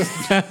button.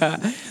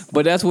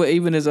 But that's what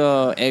even his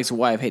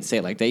ex-wife hate to say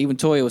it like that. Even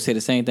Toya would say the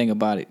same thing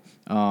about it.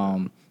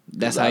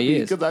 That's how he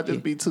is. Because I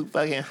just be too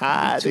fucking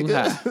high, Too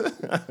nigga.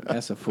 high.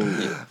 That's a fool.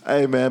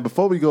 Hey man,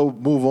 before we go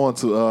move on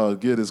to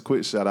give this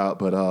quick shout out,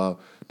 but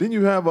didn't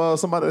you have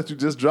somebody that you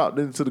just dropped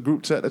into the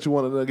group chat that you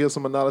wanted to give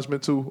some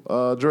acknowledgement to,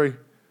 Dre?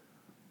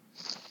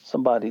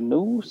 Somebody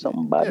new,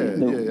 somebody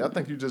new. Yeah. I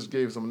think you just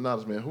gave some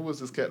acknowledgement. Who was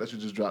this cat that you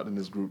just dropped in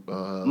this group?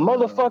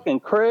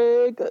 Motherfucking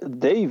Craig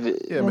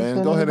David. Yeah,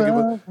 man. Go ahead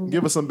and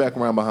give us some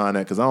background behind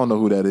that because I don't know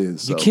who that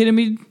is. You so. kidding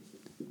me?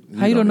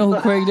 How you don't know who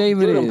Craig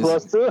David Give him is?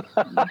 plus two.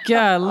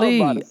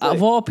 Golly. I'm about to say.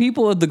 Of all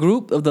people of the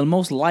group, of the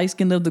most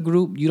light-skinned of the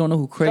group, you don't know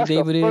who Craig That's the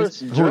David is? first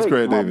Who is Drake,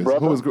 Craig my Davis?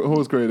 brother.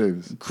 Who is Craig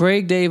Davis?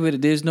 Craig David,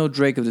 there's no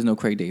Drake if there's no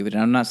Craig David.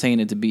 And I'm not saying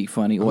it to be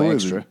funny or Who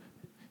is extra.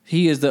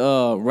 He is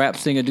the rap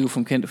singer dude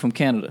from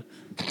Canada.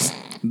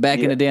 Back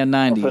in the damn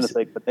I'm finna 90s.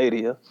 say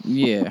Canada.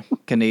 Yeah,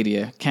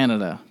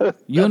 Canada.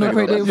 You don't know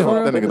Craig David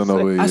for That real? nigga don't know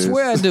who he I is.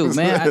 swear I do,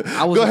 man.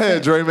 I was Go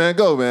ahead, Dre, man.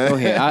 Go, man. Go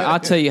ahead.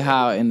 I'll tell you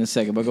how in a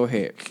second, but go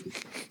ahead.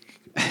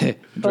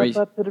 Dre,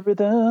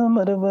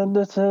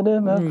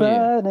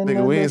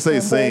 Nigga, we ain't say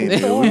sing,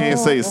 nigga. We ain't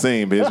say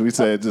sing, bitch. We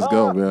said just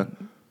go,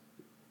 man.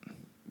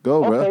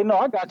 Go, bro. Okay, no,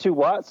 I got you,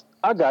 Watts.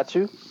 I got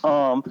you.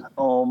 On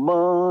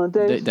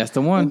Monday. that's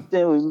the one.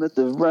 Then we met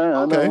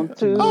around on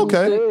Tuesday.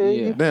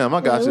 Okay. Yeah. Damn, I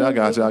got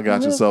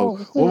you. So,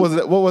 what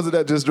was it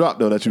that just dropped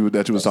though that you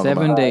was talking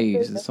 7 about?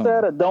 days. the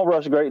song. Don't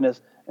rush greatness.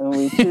 And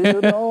we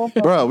chilled on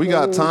Bro, we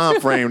got time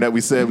frame that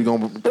we said we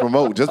gonna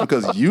promote just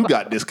because you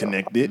got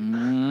disconnected.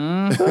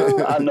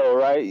 I know,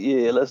 right?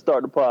 Yeah, let's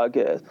start the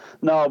podcast.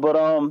 No,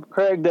 but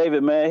Craig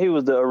David, man, he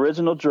was the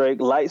original Drake,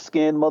 light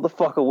skinned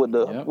motherfucker with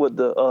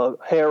the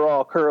hair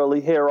all curly,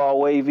 hair all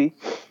wavy.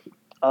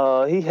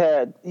 He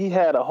had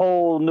a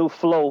whole new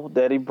flow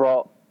that he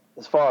brought,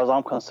 as far as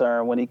I'm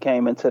concerned, when he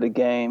came into the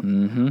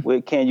game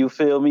with "Can You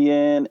Feel Me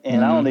In,"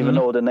 and I don't even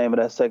know what the name of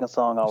that second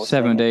song I was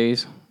 7 singing.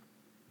 days.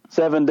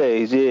 7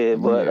 days, yeah.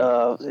 But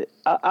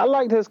I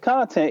liked his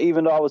content,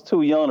 even though I was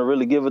too young to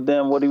really give a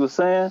damn what he was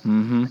saying.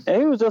 And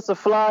he was just a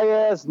fly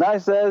ass,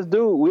 nice ass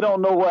dude. We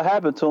don't know what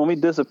happened to him. He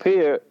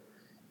disappeared.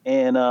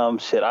 And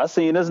I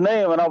seen his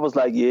name and I was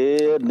like,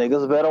 yeah,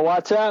 niggas better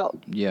watch out.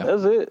 Yeah.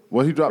 That's it.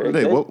 What he dropped Craig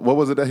today? David. What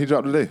was it that he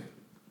dropped today?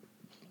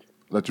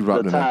 Let you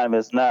rock The time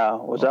is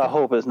now, which I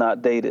hope is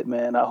not dated,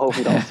 man. I hope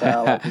he don't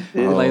sound like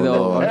he did.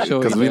 I'm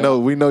sure because we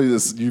know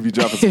you be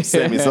dropping some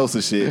Sammy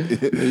Sosa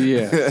shit.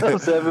 Yeah.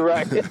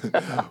 Right.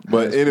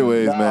 But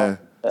anyways, man.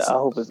 I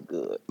hope it's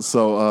good.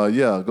 So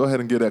go ahead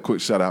and give that quick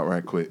shout out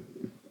right quick.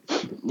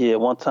 Yeah,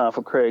 one time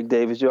for Craig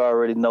Davis. You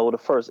already know the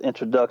first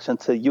introduction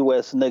to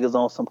U.S. niggas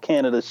on some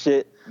Canada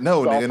shit.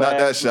 No, nigga, not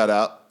that shout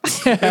out.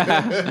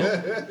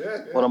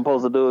 What I'm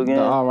supposed to do again?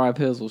 The R.I.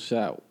 Pizzle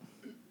shout.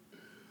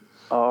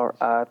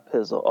 R.I.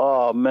 Pizzle.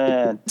 Oh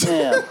man,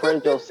 damn,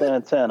 Fredo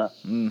Santana.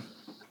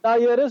 Now,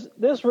 yeah,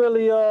 this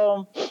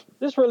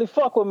really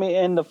fuck with me.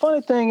 And the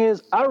funny thing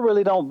is, I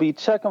really don't be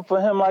checking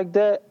for him like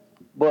that.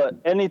 But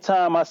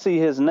anytime I see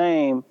his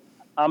name,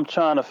 I'm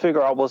trying to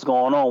figure out what's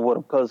going on with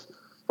him. Because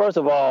first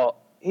of all,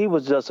 he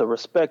was just a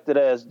respected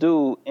ass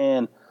dude,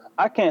 and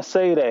I can't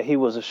say that he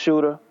was a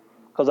shooter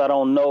because I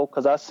don't know.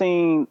 Because I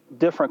seen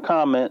different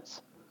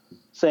comments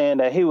saying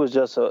that he was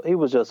just a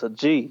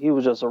G. He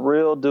was just a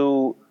real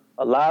dude.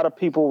 A lot of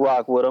people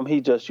rock with him.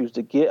 He just used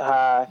to get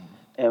high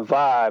and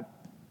vibe.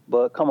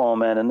 But come on,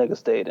 man, the nigga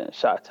stayed in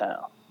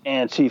Chi-Town.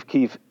 And Chief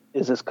Keef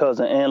is his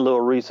cousin, and Lil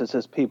Reese is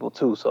his people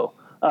too. So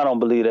I don't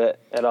believe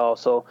that at all.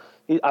 So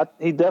he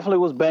definitely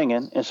was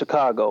banging in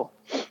Chicago.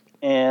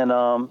 And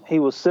he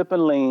was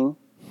sipping lean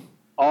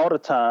all the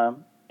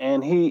time.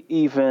 And he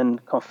even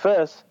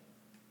confessed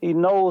he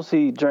knows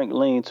he drink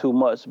lean too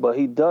much, but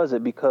he does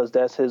it because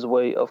that's his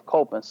way of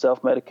coping,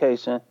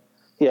 self-medication.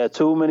 He had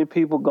too many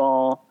people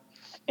gone.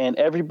 And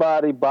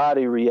everybody's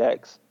body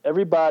reacts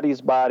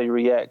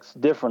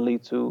differently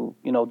to,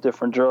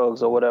 different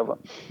drugs or whatever.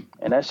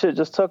 And that shit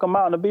just took him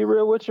out. And to be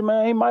real with you,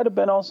 man, he might have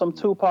been on some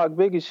Tupac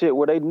Biggie shit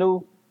where they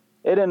knew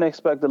they didn't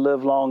expect to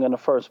live long in the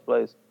first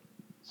place.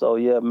 So,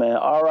 yeah, man,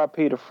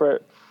 R.I.P. to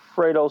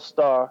Fredo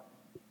Star.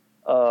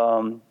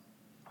 R.I.P.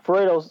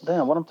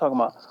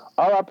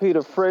 to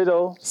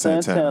Fredo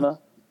Santana,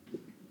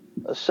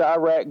 a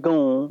Chirac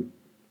goon.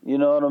 You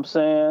know what I'm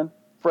saying?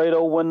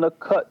 Fredo win the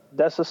cut.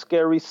 That's a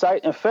scary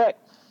sight. In fact,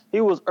 he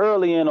was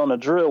early in on the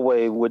drill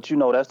wave, which,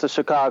 that's the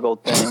Chicago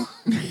thing.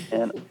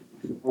 And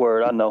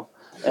word, I know.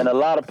 And a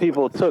lot of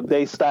people took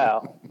their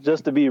style,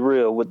 just to be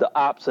real, with the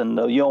ops and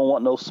you don't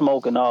want no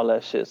smoke and all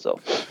that shit. So,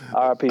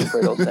 R.I.P.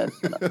 Fredo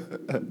Santana.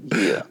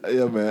 Yeah.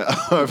 Yeah, man.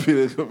 R.I.P.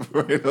 to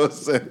Fredo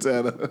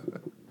Santana.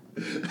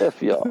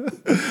 F y'all.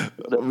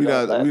 We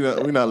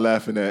not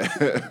laughing at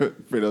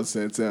Fredo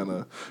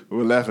Santana.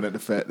 We're laughing at the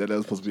fact that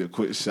was supposed to be a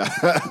quick shot.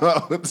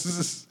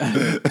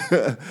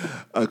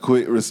 A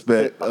quick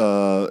respect,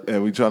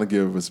 and we trying to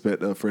give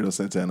respect to Fredo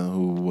Santana,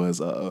 who was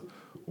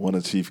one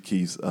of Chief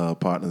Keef's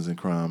partners in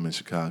crime in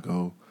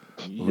Chicago.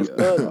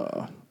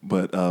 Yeah.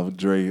 But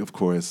Dre, of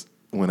course,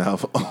 went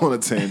out on a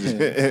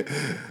tangent.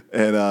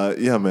 And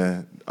yeah,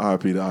 man,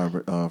 R.I.P. to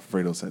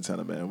Fredo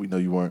Santana, man. We know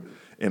you weren't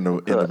in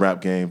the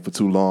rap game for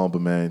too long, but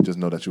man, just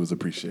know that you was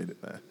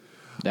appreciated, man.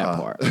 That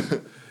part.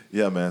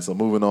 Yeah, man. So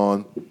moving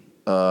on.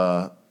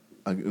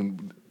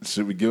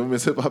 Should we give him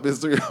his hip hop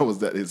history, or was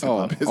that his hip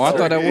hop history? Oh, I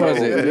thought that was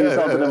it. There's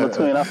something in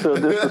between. I feel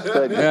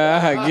disrespected.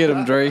 Yeah, get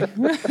him, Dre.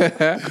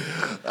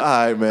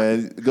 All right,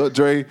 man. Go,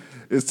 Dre.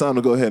 It's time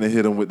to go ahead and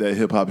hit him with that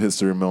hip hop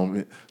history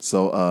moment.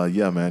 So,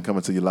 yeah, man,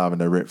 coming to you live and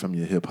direct from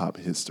your hip hop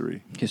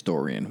history.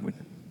 Historian.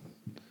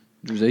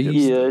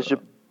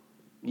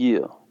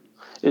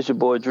 It's your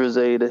boy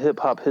Drizzy, the hip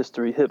hop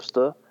history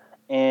hipster.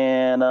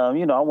 And, I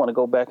want to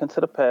go back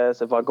into the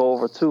past. If I go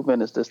over 2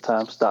 minutes this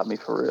time, stop me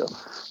for real.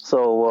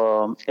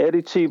 So,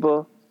 Eddie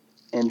Chiba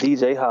and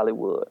DJ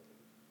Hollywood.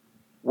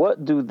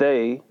 What do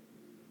they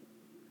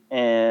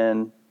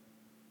and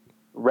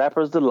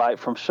Rapper's Delight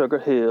from Sugar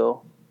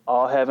Hill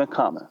all have in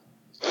common?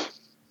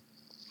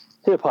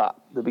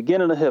 Hip-hop, the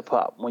beginning of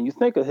hip-hop. When you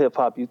think of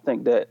hip-hop, you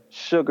think that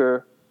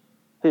Sugar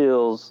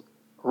Hill's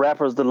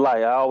Rapper's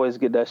Delight, I always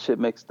get that shit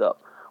mixed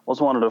up, was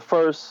one of the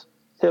first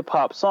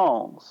hip-hop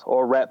songs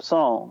or rap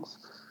songs,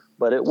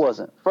 but it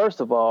wasn't.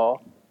 First of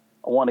all,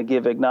 I want to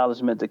give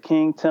acknowledgement to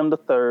King Tim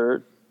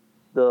III,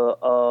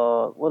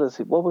 what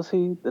was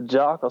he? The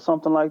Jock or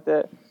something like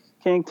that?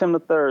 King Tim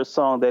III's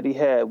song that he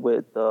had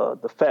with the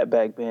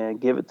Fatback Band,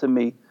 Give It To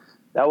Me.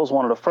 That was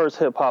one of the first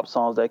hip-hop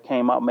songs that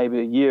came out maybe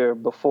a year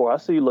before. I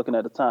see you looking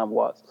at the time,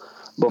 Watts.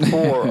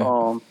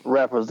 Before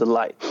Rapper's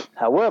Delight.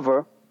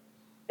 However,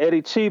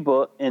 Eddie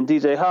Chiba and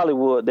DJ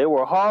Hollywood, they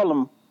were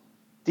Harlem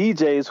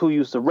DJs who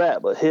used to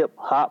rap a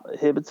hip-hop, a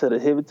hip to the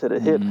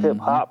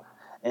hip-hop,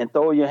 and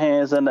throw your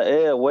hands in the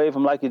air, wave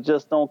them like you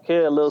just don't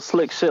care, a little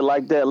slick shit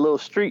like that, a little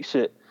street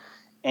shit.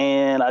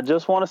 And I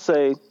just want to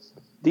say,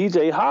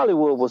 DJ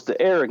Hollywood was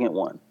the arrogant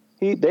one.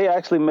 They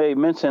actually made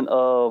mention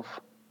of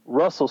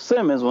Russell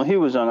Simmons when he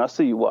was young. I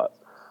see you, Watts.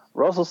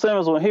 Russell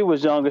Simmons, when he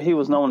was younger, he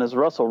was known as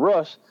Russell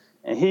Rush,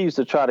 and he used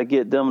to try to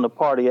get them to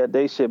party at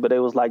they shit, but they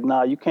was like,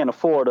 nah, you can't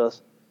afford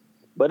us.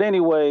 But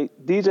anyway,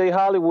 DJ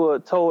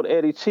Hollywood told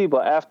Eddie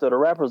Chiba after the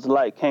Rapper's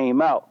Delight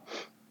came out,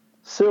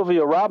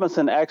 Sylvia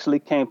Robinson actually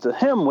came to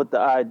him with the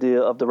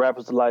idea of the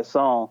Rapper's Delight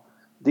song.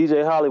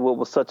 DJ Hollywood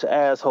was such an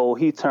asshole,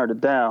 he turned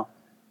it down.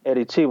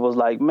 Eddie Chiba was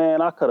like,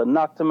 man, I could have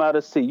knocked him out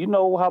of seat. You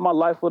know how my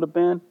life would have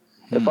been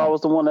if I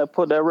was the one that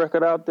put that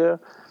record out there.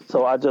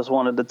 So I just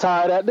wanted to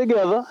tie that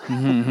together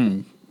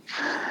and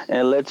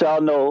let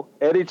y'all know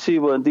Eddie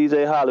Cheeba and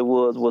DJ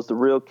Hollywood was the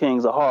real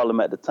kings of Harlem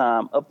at the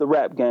time of the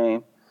rap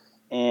game.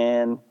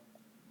 And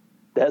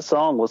that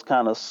song was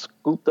kind of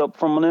scooped up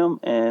from them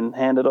and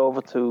handed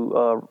over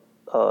to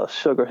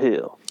Sugar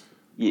Hill.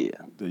 Yeah.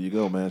 There you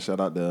go, man. Shout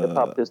out to Hip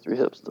Hop History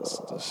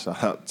Hipster.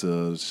 Shout out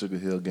to Sugar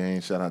Hill Gang.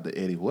 Shout out to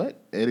Eddie what?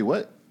 Eddie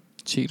what?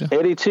 Cheetah.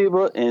 Eddie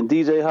Cheeba and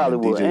DJ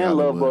Hollywood and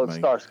Hollywood, Lovebug man.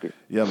 Starsky.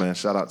 Yeah, man.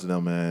 Shout out to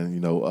them, man. You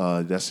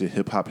know, that's your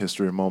hip hop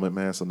history moment,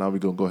 man. So now we're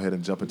gonna go ahead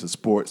and jump into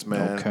sports,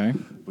 man. Okay.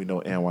 We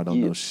know Anwar don't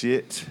know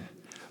shit.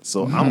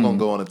 So I'm gonna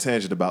go on a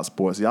tangent about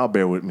sports. Y'all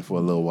bear with me for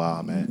a little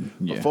while, man.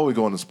 Yeah. Before we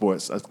go into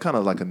sports, it's kind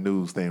of like a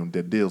news thing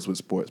that deals with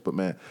sports. But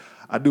man,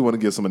 I do want to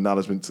give some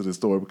acknowledgement to this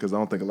story because I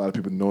don't think a lot of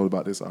people know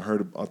about this. I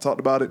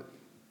talked about it,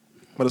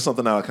 but it's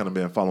something that I've kind of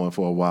been following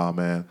for a while,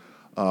 man.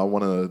 I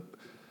want to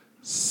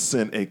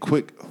send a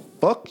quick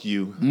fuck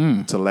you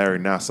to Larry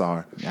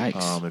Nassar.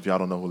 Yikes. If y'all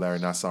don't know who Larry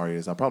Nassar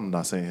is, I'm probably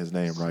not saying his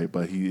name right,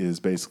 but he is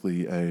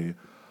basically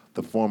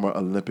the former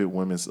Olympic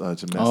women's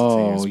gymnastics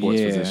team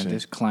sports physician.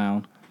 This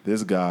clown.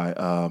 This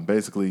guy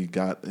basically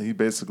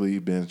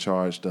been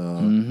charged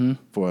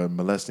for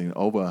molesting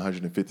over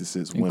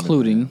 156 women.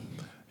 Including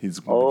He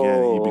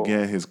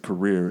began his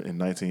career in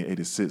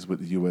 1986 with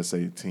the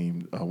USA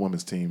team,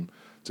 women's team,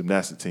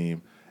 gymnastic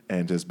team,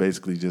 and just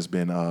basically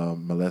been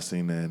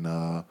molesting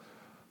and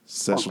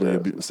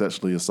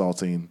sexually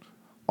assaulting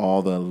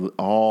all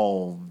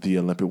the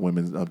Olympic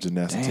women's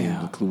gymnastic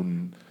teams,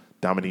 including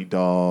Dominique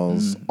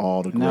Dawes,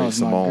 all the That great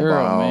was my Simone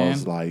girl,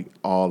 Biles, man. like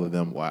all of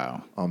them.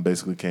 Wow.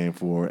 Basically came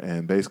for,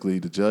 and basically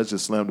the judge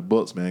just slammed the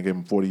books, man. Gave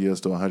him 40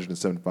 years to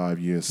 175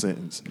 year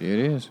sentence. It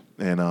is.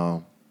 And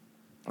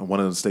one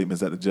of the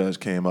statements that the judge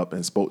came up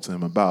and spoke to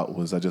him about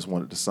was, "I just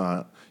wanted to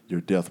sign your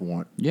death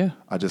warrant." Yeah.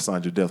 I just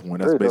signed your death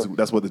warrant.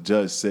 That's what the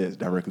judge said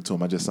directly to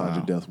him. I just signed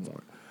your death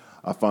warrant.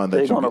 I find that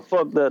They gonna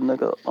fuck that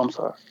nigga. I'm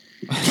sorry.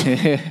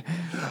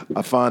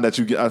 I find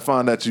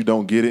that you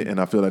don't get it,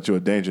 and I feel that you're a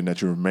danger and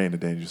that you remain a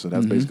danger. So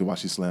that's basically why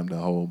she slammed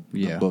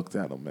the book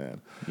at him,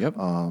 man. Yep.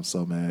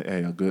 So man,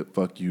 hey, a good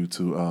fuck you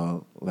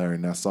to Larry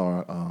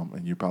Nassar,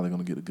 and you're probably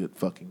gonna get a good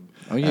fucking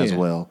as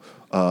well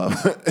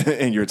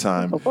in your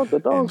time. Oh, fuck the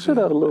dog shit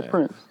out of Lil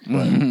Prince.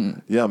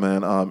 Yeah,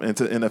 man.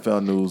 Into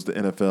NFL news, the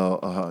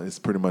NFL is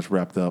pretty much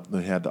wrapped up.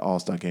 They had the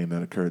All-Star game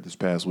that occurred this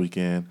past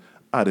weekend.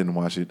 I didn't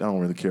watch it. I don't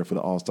really care for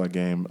the All-Star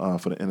game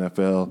for the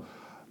NFL.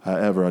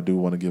 However, I do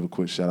want to give a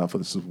quick shout out for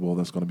the Super Bowl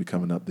that's going to be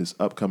coming up this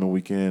upcoming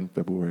weekend,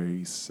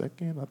 February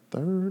 2nd or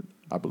 3rd,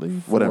 I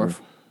believe. Whatever.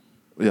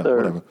 Yeah, Third.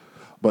 whatever.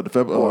 But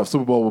the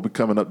Super Bowl will be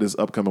coming up this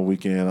upcoming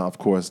weekend. Of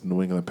course,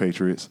 New England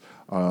Patriots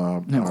are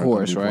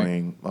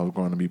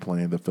going to be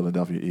playing the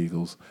Philadelphia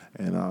Eagles.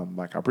 And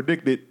like I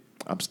predicted,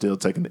 I'm still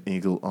taking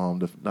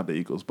the not the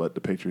Eagles, but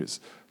the Patriots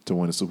to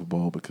win the Super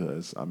Bowl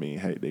because, I mean,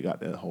 hey, they got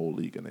that whole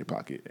league in their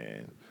pocket.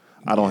 And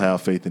I don't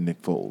have faith in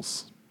Nick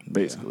Foles,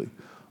 basically.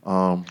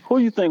 Who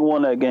you think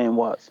won that game,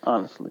 Watts,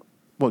 honestly?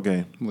 What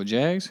game? What,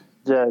 Jags?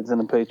 Jags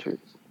and the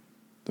Patriots.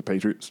 The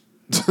Patriots.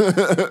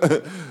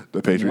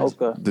 The Patriots.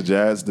 Okay. The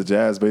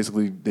Jazz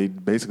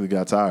basically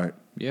got tired.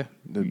 Yeah.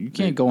 You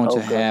can't go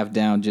into half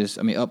down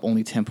up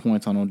only 10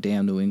 points on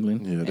damn New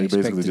England. Yeah, and they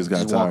expect basically to just got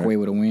walk tired. away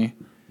with a win.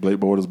 Blake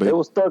Bortles. They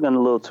was thugging a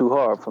little too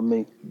hard for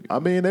me. I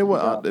mean, they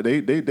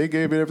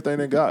gave it everything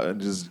they got,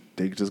 and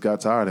they just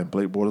got tired. And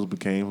Blake Bortles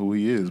became who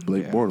he is.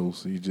 Blake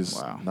Bortles. He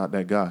just not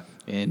that guy.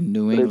 And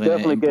New They England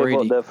definitely and gave Brady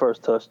up that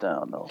first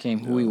touchdown, though. came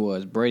who he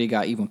was. Brady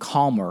got even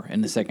calmer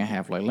in the second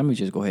half. Like, let me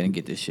just go ahead and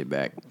get this shit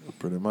back.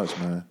 Pretty much,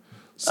 man.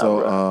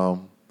 So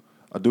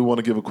I do want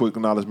to give a quick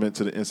acknowledgement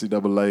to the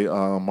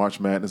NCAA March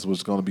Madness, which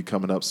is going to be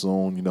coming up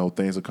soon. You know,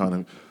 things are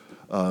kind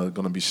of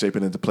going to be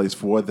shaping into place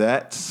for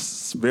that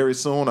very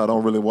soon. I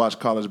don't really watch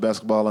college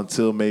basketball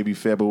until maybe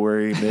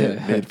February,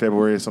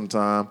 mid-February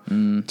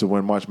sometime, to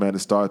when March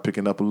Madness starts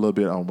picking up a little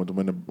bit.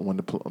 When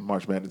the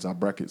March Madness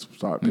brackets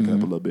start picking up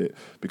a little bit,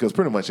 because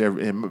pretty much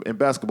in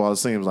basketball it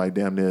seems like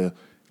damn near,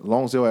 as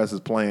long as your ass is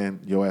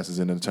playing, your ass is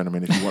in the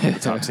tournament if you want to be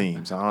the top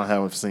teams. I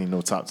haven't seen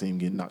no top team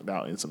get knocked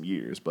out in some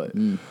years, but.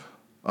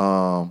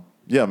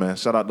 Yeah, man.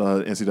 Shout out to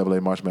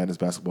NCAA March Madness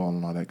basketball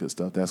and all that good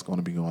stuff. That's going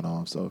to be going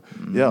on. So,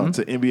 yeah,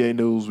 to NBA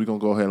news, we're going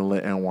to go ahead and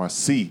let Anwar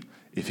see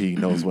if he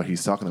knows what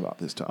he's talking about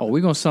this time. Oh,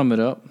 we're going to sum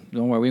it up.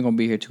 Don't worry, we ain't going to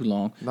be here too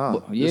long.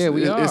 Nah. We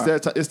are.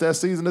 It's that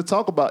season to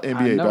talk about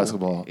NBA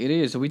basketball. It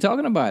is. So we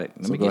talking about it.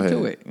 Let me get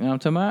to it. You know what I'm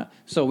talking about?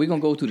 So we're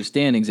going to go through the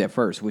standings at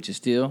first, which is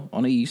still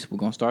on the East. We're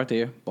going to start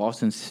there.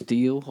 Boston's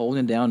still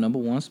holding down number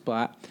one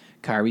spot.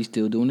 Kyrie's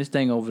still doing his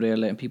thing over there,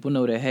 letting people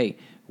know that, hey,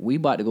 we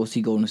about to go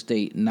see Golden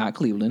State, not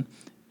Cleveland.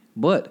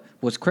 But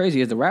what's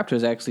crazy is the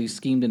Raptors actually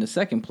schemed into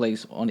second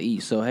place on the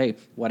East. So, hey,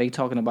 while they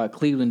talking about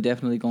Cleveland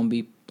definitely going to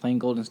be playing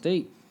Golden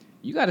State,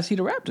 you got to see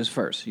the Raptors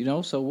first, you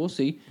know? So we'll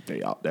see.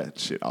 That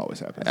shit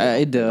always happens.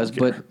 It does,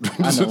 but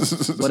I know.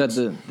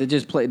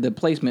 But the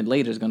placement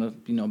later is going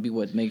to, be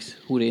what makes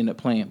who they end up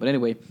playing. But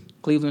anyway,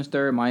 Cleveland's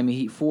third, Miami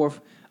Heat fourth.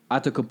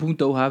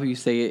 Antetokounmpo, however you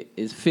say it,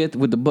 is 5th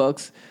with the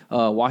Bucks.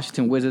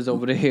 Washington Wizards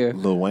over there.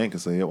 Lil Wayne can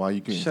say it. Why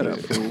you can't Shut say up,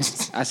 it?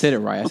 fool. I said it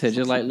right. I said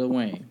just like Lil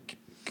Wayne.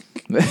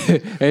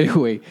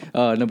 Anyway,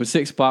 number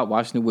 6 spot,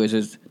 Washington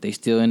Wizards. They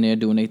still in there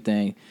doing their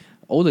thing.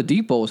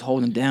 Oladipo is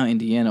holding down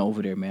Indiana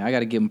over there, man. I got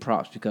to give him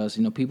props because,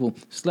 people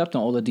slept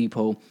on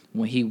Oladipo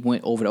when he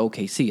went over to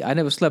OKC. I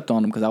never slept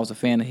on him because I was a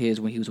fan of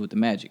his when he was with the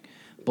Magic.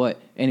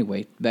 But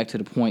anyway, back to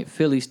the point.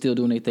 Philly still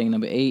doing their thing,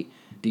 number 8.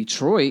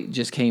 Detroit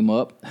just came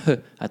up.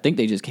 I think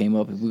they just came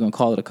up. If we're going to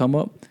call it a come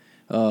up.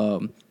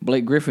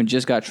 Blake Griffin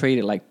just got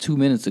traded like 2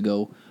 minutes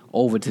ago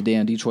over to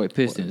damn Detroit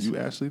Pistons. You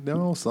actually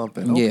know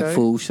something. Okay. Yeah,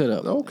 fool, shut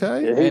up.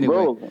 Okay. Yeah, he Anyway,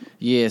 rolling.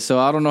 yeah, so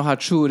I don't know how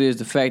true it is,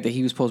 the fact that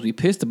he was supposed to be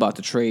pissed about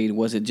the trade.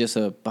 Was it just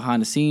a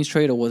behind-the-scenes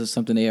trade, or was it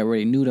something they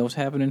already knew that was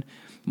happening?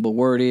 But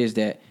word is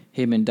that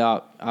him and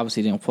Doc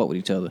obviously didn't fuck with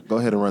each other. Go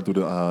ahead and run through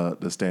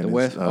the standings. The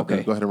West?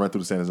 Okay. Go ahead and run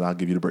through the standings, and I'll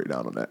give you the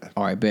breakdown on that.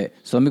 All right, bet.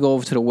 So let me go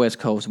over to the West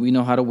Coast. We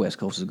know how the West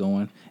Coast is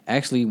going.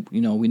 Actually, we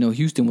know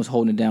Houston was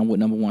holding it down with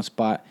number 1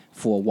 spot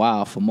for a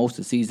while, for most of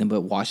the season,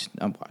 but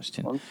Washington.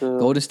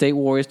 Golden State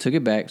Warriors took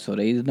it back, so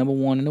they the number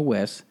 1 in the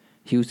West.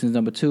 Houston's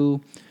number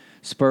 2.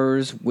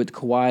 Spurs, with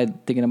Kawhi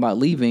thinking about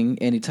leaving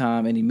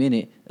anytime, any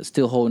minute,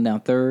 still holding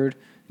down 3rd.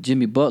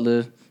 Jimmy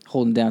Butler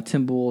holding down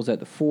Timberwolves at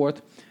the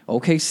 4th.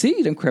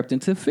 OKC, them crept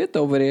into 5th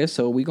over there,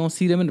 so we're going to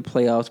see them in the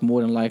playoffs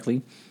more than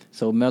likely.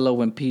 So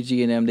Melo and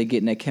PG and them, they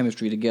getting that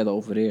chemistry together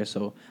over there,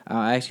 so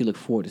I actually look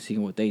forward to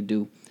seeing what they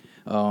do.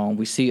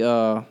 We see,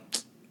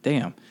 what's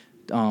your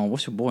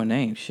boy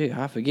name? Shit,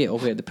 I forget.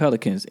 Over at the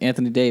Pelicans,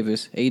 Anthony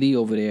Davis, AD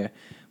over there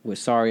with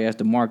sorry-ass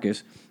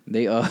DeMarcus.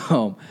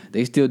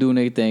 They still doing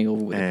their thing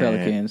over with the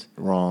Pelicans.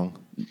 Wrong.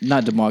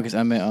 Not DeMarcus,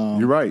 I meant...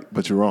 You're right,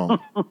 but you're wrong.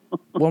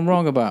 What I'm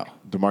wrong about?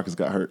 DeMarcus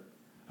got hurt.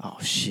 Oh,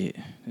 shit.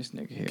 This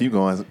nigga here. Keep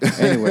going.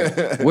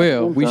 Anyway,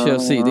 well, we shall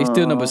see. They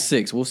still number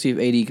 6. We'll see if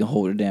AD can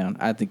hold it down.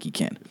 I think he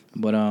can.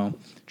 But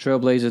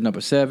Trailblazers,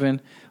 number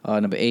 7.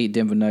 Number 8,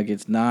 Denver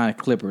Nuggets. 9,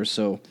 Clippers.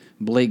 So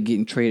Blake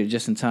getting traded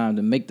just in time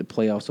to make the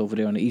playoffs over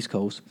there on the East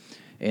Coast.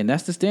 And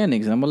that's the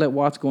standings. And I'm going to let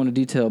Watts go into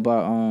detail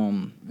about...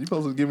 You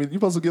supposed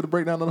to give a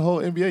breakdown on the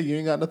whole NBA. You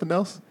ain't got nothing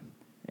else?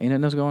 Ain't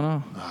nothing else going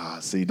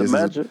on. See, The this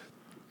Magic.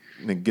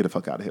 Nigga, get the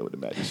fuck out of here with the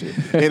Magic shit.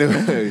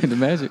 Anyway. The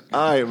Magic.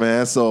 All right,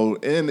 man. So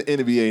in the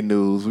NBA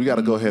news, we got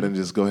to go ahead and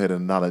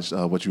acknowledge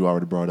what you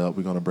already brought up.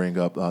 We're going to bring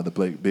up the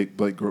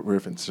Blake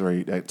Griffin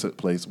trade that took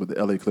place with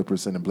the LA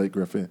Clippers sending Blake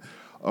Griffin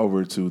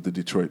over to the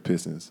Detroit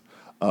Pistons.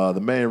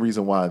 The main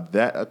reason why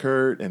that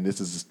occurred, and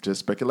this is just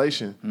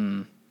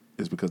speculation,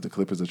 is because the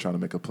Clippers are trying to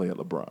make a play at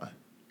LeBron.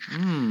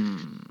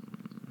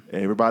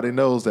 Everybody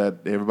knows that.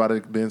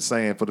 Everybody's been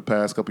saying for the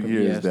past couple of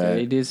years that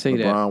they did say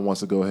LeBron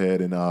wants to go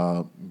ahead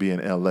and be in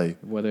L.A.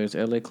 Whether it's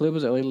LA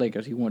Clippers or LA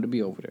Lakers, he wanted to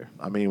be over there.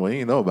 I mean, we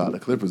ain't know about the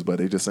Clippers, but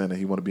they just saying that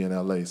he want to be in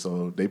L.A.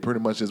 So they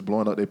pretty much just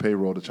blowing up their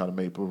payroll to try to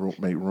make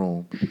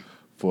room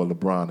for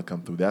LeBron to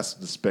come through. That's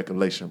the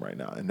speculation right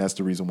now, and that's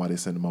the reason why they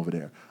send him over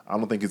there. I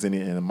don't think it's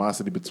any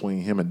animosity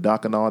between him and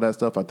Doc and all that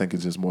stuff. I think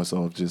it's just more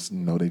so of just,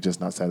 they just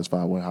not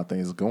satisfied with how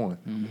things are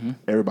going.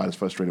 Everybody's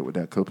frustrated with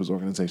that Clippers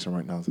organization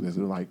right now. So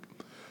they're like...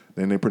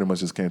 Then they pretty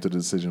much just came to the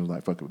decision,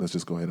 like, fuck it, let's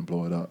just go ahead and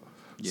blow it up.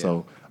 Yeah.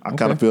 So I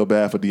kind of feel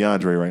bad for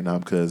DeAndre right now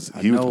because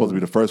he was supposed to be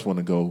the first one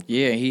to go.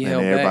 Yeah, he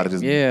held everybody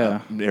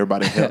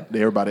back.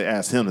 Everybody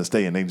asked him to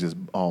stay, and they just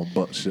all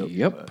butt shit.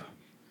 Yep.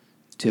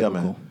 Typical.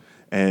 Yeah, man.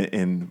 And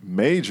in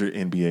major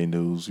NBA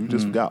news, you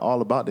just forgot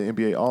all about the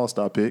NBA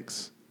All-Star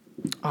picks.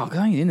 Oh, God,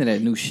 I ain't into that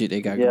new shit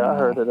they got going on. Yeah, I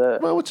heard of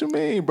that. Well, what you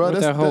mean, bro?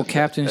 That whole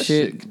captain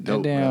shit,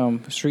 dope, that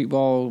damn street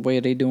ball way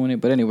they doing it.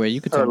 But anyway,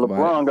 you could talk LeBron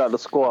about it. got the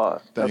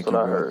squad. Thank That's what you,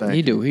 I bro. heard. Thank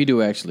He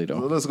do actually,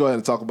 though. So let's go ahead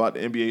and talk about the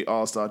NBA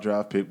All-Star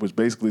Draft pick, which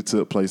basically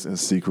took place in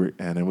secret,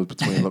 and it was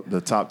between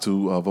the top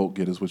 2 vote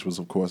getters, which was,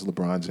 of course,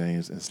 LeBron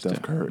James and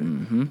Steph Curry.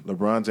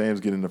 LeBron James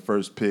getting the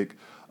first pick,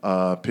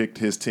 picked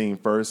his team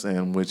first,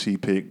 and which he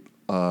picked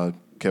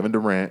Kevin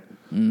Durant,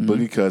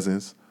 Boogie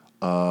Cousins,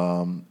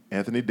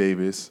 Anthony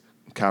Davis,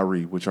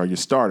 Kyrie, which are your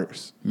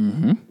starters.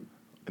 And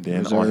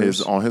then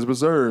Reserves. on his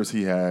reserves,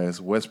 he has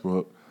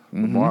Westbrook,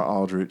 Lamar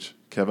Aldridge,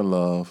 Kevin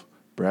Love,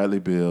 Bradley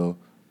Beal,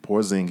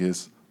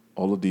 Porzingis,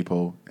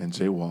 Oladipo, and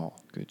Jay Wall.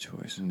 Good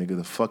choice. Nigga,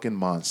 the fucking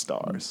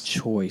Monstars.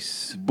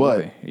 Choice. But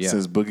Boy, yeah.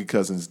 since Boogie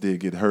Cousins did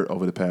get hurt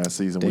over the past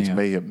season, which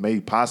may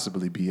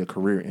possibly be a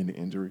career-ending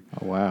injury,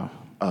 Oh, wow.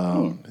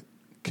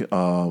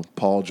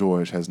 Paul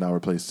George has now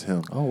replaced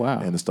him. Oh,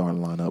 wow. In the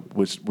starting lineup,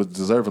 which was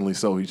deservingly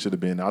so. He should have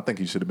been. I think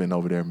he should have been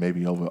over there,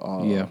 maybe over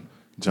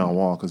John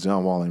Wall, because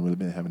John Wall ain't really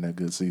been having that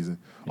good season.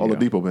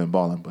 Oladipo been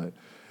balling, but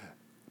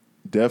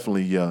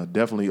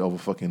definitely over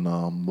fucking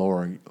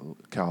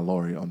Kyle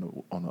Lowry on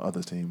the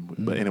other team.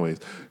 But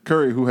anyways,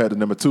 Curry, who had the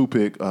number 2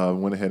 pick,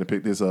 went ahead and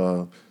picked his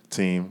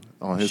team.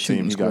 On his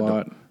Shooting team,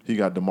 squad. he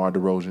got DeMar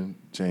DeRozan,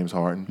 James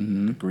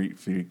Harden, the Greek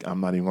freak.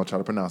 I'm not even gonna try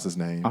to pronounce his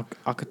name.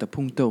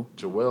 Akatapunto.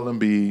 Joel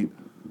Embiid,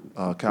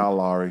 Kyle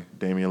Lowry,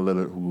 Damian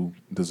Lillard, who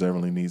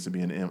deservingly needs to be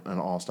in an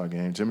All-Star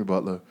game, Jimmy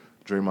Butler,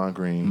 Draymond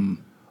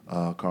Green,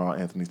 Karl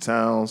Anthony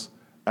Towns,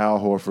 Al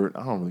Horford.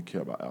 I don't really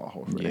care about Al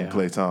Horford. And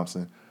Klay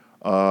Thompson.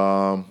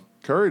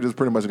 Curry just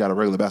pretty much got a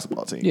regular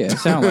basketball team. Yeah,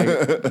 sound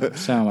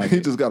like he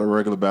it. just got a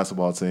regular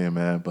basketball team,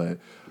 man. But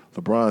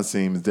LeBron's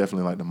team is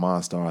definitely like the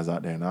Monstars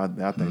out there, and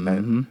I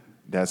think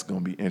that's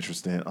going to be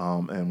interesting.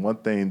 And one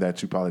thing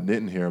that you probably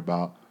didn't hear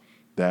about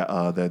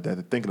that they're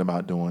thinking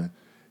about doing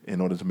in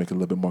order to make it a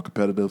little bit more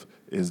competitive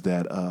is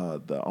that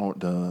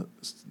the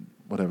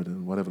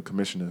whatever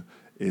commissioner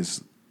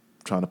is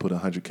trying to put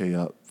 $100K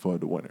up for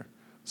the winner,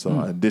 so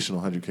an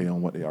additional $100K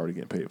on what they already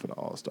getting paid for the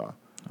All-Star.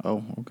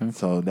 Oh, okay.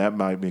 So that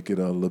might make it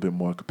a little bit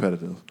more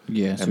competitive.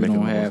 Yeah, so and we make it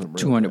don't more have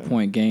real,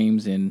 200-point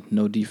games and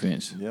no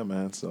defense. Yeah,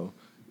 man. So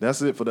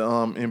that's it for the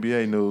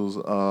NBA news.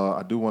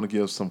 I do want to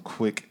give some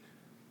quick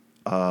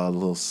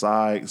little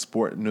side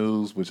sport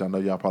news, which I know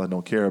y'all probably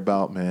don't care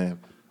about, man.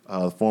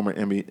 Former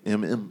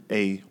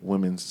MMA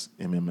women's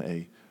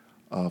MMA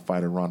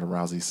fighter Ronda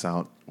Rousey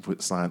signed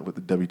with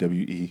the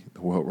WWE,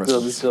 the World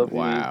Wrestling Federation.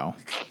 Wow.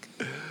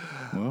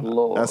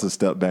 Lord. That's a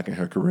step back in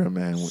her career,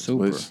 man.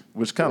 Super.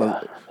 Which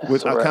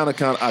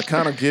I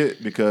kind of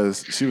get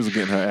because she was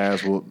getting her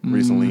ass whooped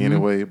recently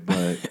anyway.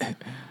 But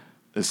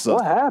it's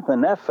What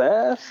happened that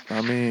fast?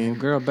 I mean,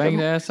 Girl banged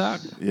the ass out.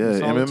 yeah,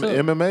 That's all it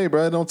took. MMA,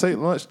 bro. It don't take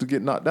lunch to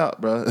get knocked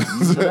out, bro.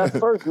 So that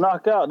first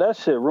knockout, that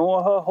shit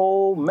ruined her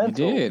whole He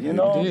mental. did. You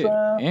know what I'm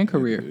saying? And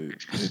career.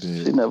 It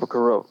did. She never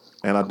corrupt.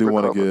 And I do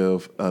want to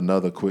give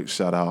another quick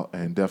shout out,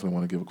 and definitely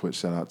want to give a quick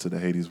shout out to the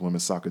Hades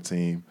women's soccer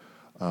team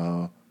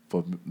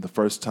for the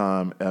first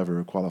time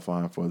ever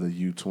qualifying for the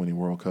U20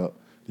 World Cup.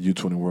 The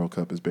U20 World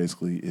Cup is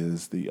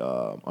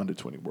the under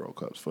 20 World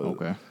Cups for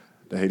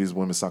the Hades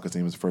women's soccer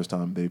team. Is the first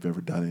time they've ever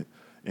done it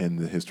in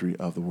the history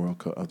of the World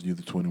Cup, of the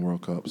U20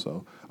 World Cup.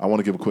 So I want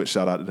to give a quick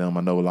shout out to them.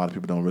 I know a lot of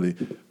people don't really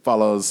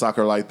follow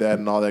soccer like that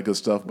and all that good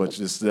stuff, but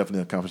it's definitely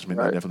an accomplishment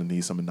that definitely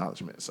needs some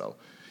acknowledgement. So.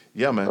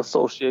 Yeah, man.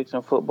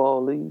 Association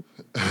Football League.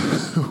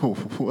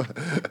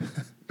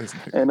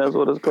 And that's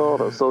what it's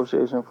called,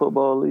 Association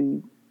Football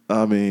League.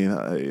 I mean,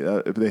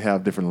 they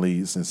have different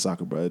leagues in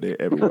soccer, bro. They're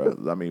everywhere.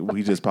 I mean,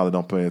 we just probably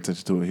don't pay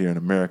attention to it here in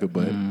America,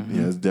 but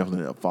yeah, it's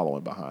definitely a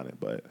following behind it.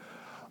 But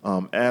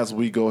as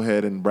we go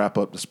ahead and wrap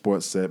up the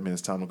sports segment,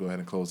 it's time to go ahead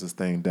and close this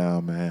thing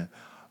down, man.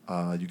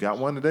 You got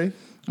one today?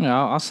 Yeah,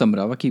 I'll sum it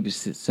up. I'll keep it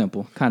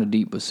simple. Kind of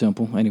deep, but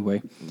simple.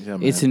 Anyway, Yeah,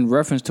 man. it's in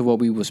reference to what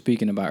we were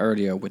speaking about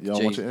earlier with Y'all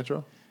Jay. want your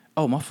intro?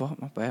 Oh, my fault.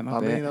 My bad. I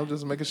mean, I'm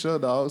just making sure,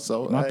 dog.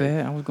 So My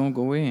bad. I was going to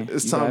go in.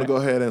 It's You time got to it? go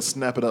ahead and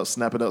snap it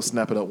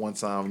up one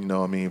time, you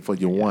know what I mean, for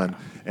your one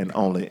and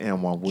only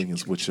Anwan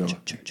Williams with your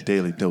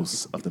daily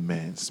dose of the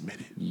man's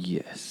minute.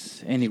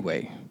 Yes.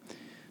 Anyway,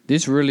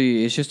 this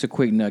really is just a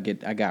quick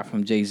nugget I got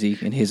from Jay-Z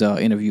in his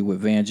interview with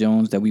Van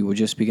Jones that we were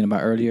just speaking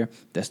about earlier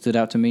that stood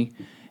out to me.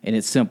 And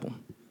it's simple.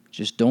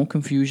 Just don't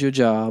confuse your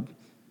job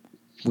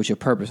with your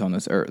purpose on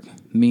this earth.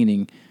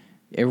 Meaning,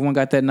 everyone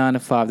got that 9 to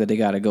 5 that they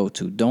got to go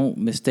to. Don't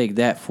mistake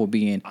that for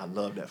being... I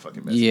love that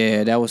fucking message.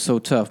 Yeah, that was so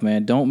tough,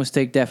 man. Don't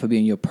mistake that for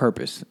being your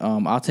purpose.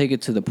 I'll take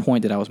it to the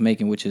point that I was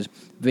making, which is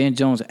Van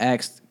Jones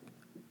asked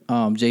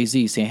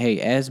Jay-Z, saying,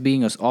 hey, as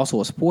being also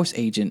a sports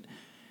agent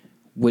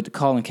with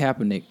Colin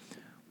Kaepernick,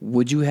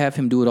 would you have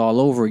him do it all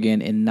over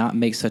again and not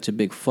make such a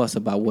big fuss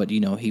about what,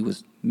 he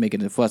was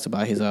making a fuss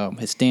about his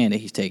stand that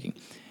he's taking?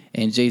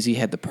 And Jay-Z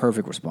had the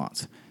perfect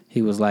response.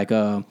 He was like,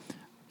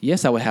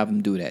 yes, I would have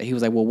him do that. He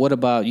was like, well, what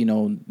about,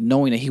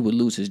 knowing that he would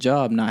lose his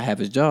job, not have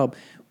his job,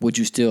 would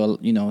you still,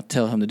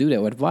 tell him to do that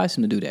or advise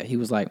him to do that? He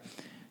was like,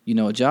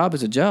 a job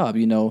is a job,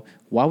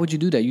 Why would you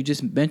do that? You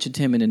just mentioned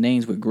him in the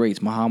names with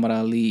greats, Muhammad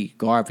Ali,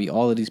 Garvey,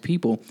 all of these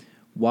people.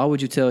 Why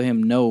would you tell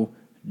him, no,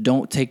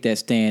 don't take that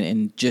stand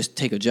and just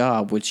take a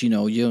job, which, you're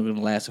going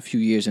to last a few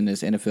years in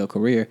this NFL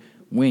career,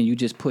 when you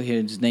just put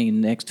his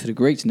name next to the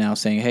greats now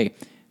saying, hey,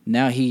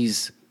 now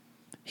he's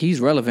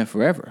relevant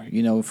forever.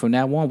 From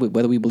now on,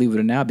 whether we believe it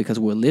or not, because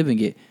we're living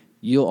it,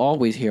 you'll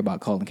always hear about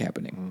Colin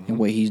Kaepernick and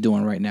what he's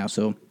doing right now.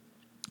 So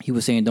he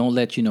was saying, don't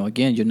let,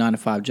 again, your 9 to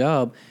 5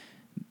 job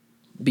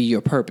be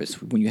your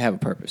purpose when you have a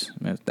purpose.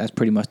 That's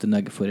pretty much the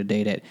nugget for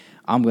today that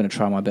I'm going to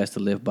try my best to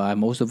live by.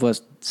 Most of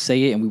us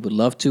say it and we would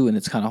love to, and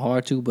it's kind of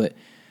hard to, but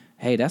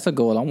hey, that's a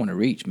goal I want to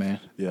reach, man.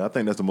 Yeah, I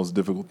think that's the most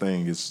difficult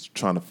thing is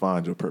trying to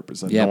find your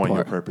purpose and Yeah, knowing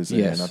your part. purpose.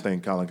 Yes. And I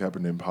think Colin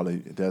Kaepernick probably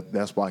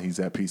that's why he's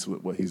at peace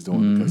with what he's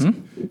doing because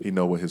he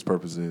know what his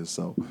purpose is.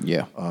 So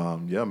Yeah.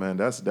 yeah, man,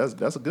 that's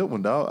a good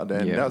one, dog.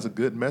 And Yeah. that's a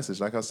good message.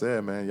 Like I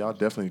said, man, y'all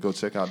definitely go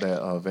check out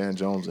that Van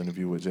Jones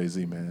interview with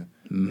Jay-Z, man.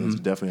 There's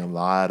definitely a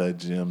lot of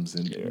gems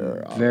in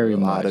there. Very a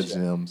lot much. of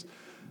gems.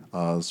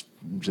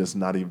 Just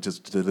not even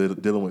just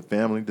dealing with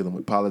family, dealing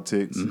with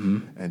politics,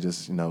 and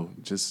just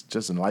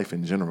just in life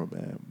in general,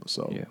 man.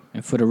 So Yeah.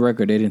 And for the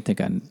record, they didn't think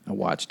I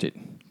watched it.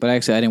 But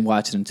actually, I didn't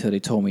watch it until they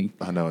told me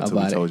I know until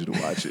about we told it. you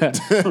to watch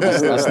it.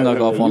 I snuck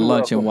off on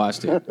lunch and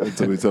watched it.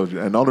 Until we told you,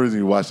 and the only reason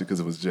you watched it because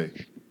it was Jay.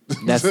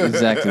 That's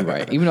exactly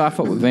right. Even though I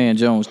fuck with Van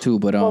Jones too,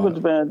 but Fuck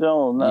with Van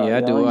Jones now. yeah, I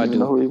do, don't I even do.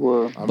 know who he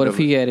was. but if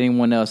he had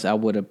anyone else, I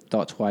would have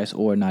thought twice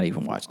or not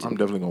even watched I'm it.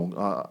 definitely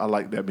gonna. I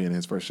like that being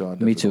his first show. I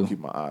Me definitely too. gonna keep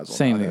my eyes on.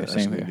 Same it. here, I same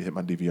actually need here. to hit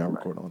my DVR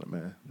record on it,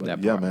 man. But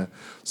That yeah, part. man.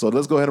 So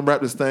let's go ahead and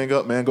wrap this thing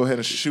up, man. Go ahead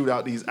and shoot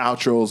out these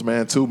outros,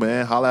 man. Too,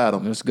 man. Holla at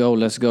them. Let's go.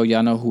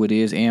 Y'all know who it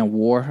is. And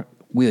War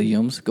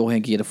Williams. Go ahead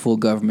and get a full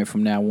government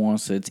from now on,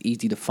 so it's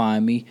easy to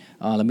find me.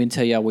 Let me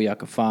tell y'all where y'all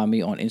can find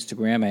me on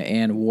Instagram at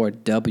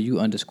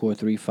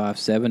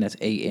AnWarW_357. That's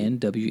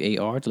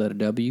ANWAR, the letter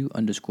W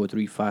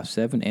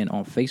 _357. And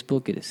on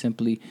Facebook, it is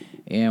simply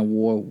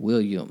Anwar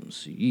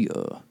Williams.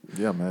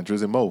 Yeah, man.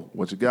 Drizzy Mo,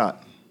 what you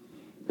got?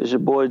 It's your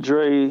boy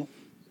Dre,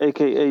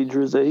 a.k.a.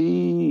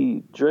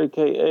 Drizzy, Dre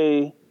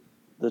K.A.,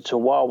 the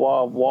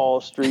Chihuahua of Wall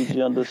Street,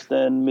 you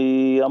understand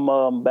me?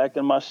 I'm back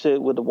in my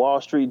shit with the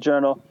Wall Street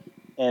Journal.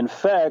 In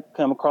fact,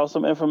 come across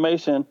some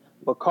information,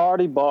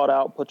 Bacardi bought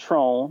out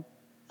Patron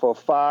for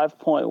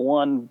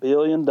 $5.1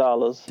 billion.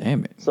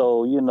 Damn it.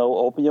 So,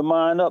 open your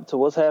mind up to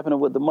what's happening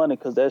with the money,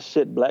 because that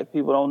shit black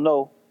people don't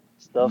know.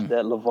 Stuff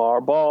that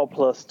LeVar Ball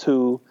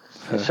 +2,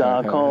 and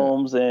Sean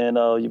Combs, and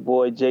your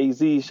boy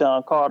Jay-Z,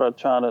 Sean Carter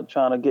trying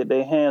to get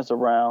their hands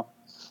around.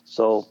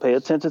 So pay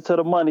attention to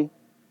the money,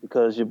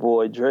 because your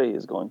boy Dre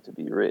is going to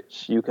be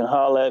rich. You can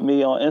holler at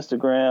me on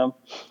Instagram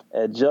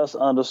at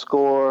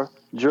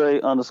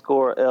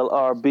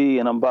just_Dre_LRB,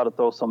 and I'm about to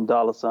throw some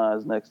dollar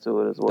signs next to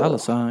it as well. Dollar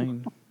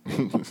sign.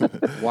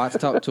 Watts,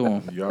 talk to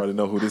him. You already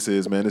know who this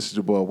is, man. This is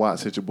your boy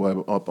Watts. Hit your boy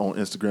up on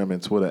Instagram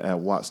and Twitter at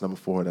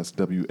Watts4. That's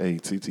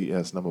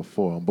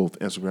WATTS4 on both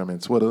Instagram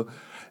and Twitter.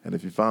 And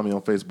if you find me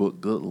on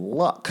Facebook, good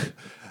luck.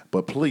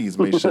 But please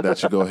make sure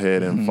that you go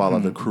ahead and follow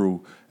the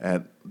crew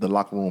at the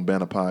Locker Room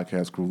Banner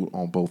Podcast crew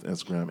on both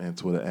Instagram and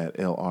Twitter at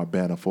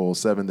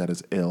LRBanner407. That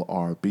is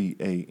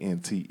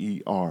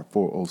LRBANTER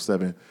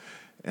 407.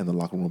 And the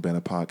Locker Room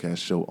Banner Podcast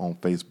show on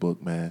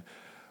Facebook, man.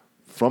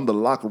 From the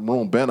Locker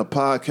Room Banner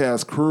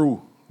Podcast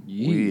crew,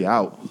 we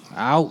out.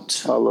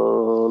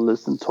 Hello,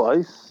 listen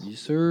twice. Yes,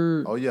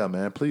 sir. Oh, yeah,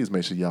 man. Please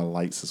make sure y'all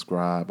like,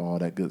 subscribe, all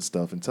that good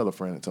stuff. And tell a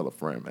friend,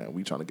 man.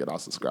 We trying to get our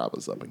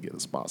subscribers up and get a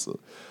sponsor.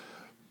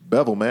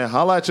 Bevel, man,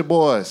 holla at your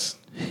boys.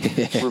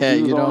 Reviews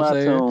You know on what I'm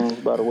saying?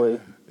 iTunes, by the way.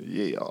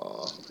 Yeah.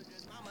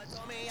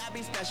 I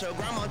be special,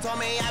 grandma told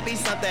me I be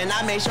something. I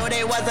made sure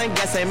they wasn't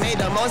guessing.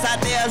 Made the most out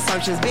their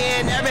assumptions.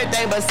 Being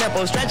everything but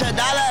simple. Stretch $1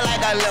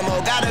 like a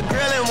limo. Got a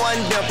grill and one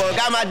dimple.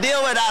 Got my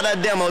deal without a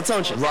demo,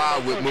 don't you?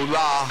 Ride with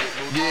Moolah,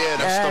 yeah,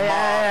 that's the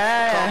mob.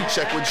 Come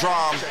check with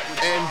Drum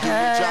and do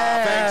your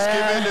job.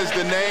 Thanksgiving is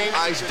the name.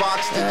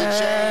 Icebox to the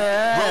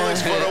chain.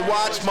 Rollins for the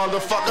watch,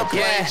 motherfucker,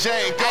 plain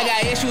Jane. I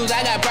got issues,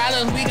 I got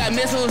problems. We got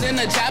missiles in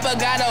the chopper.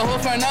 Got a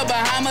hoe from the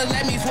Bahamas.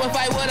 Let me swift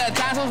fight with a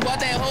tonsils.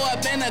 Bought that hoe up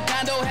in the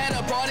condo. Had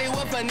a party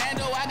with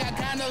Fernando. I got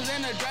condos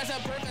in the dresser.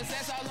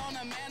 Percocet.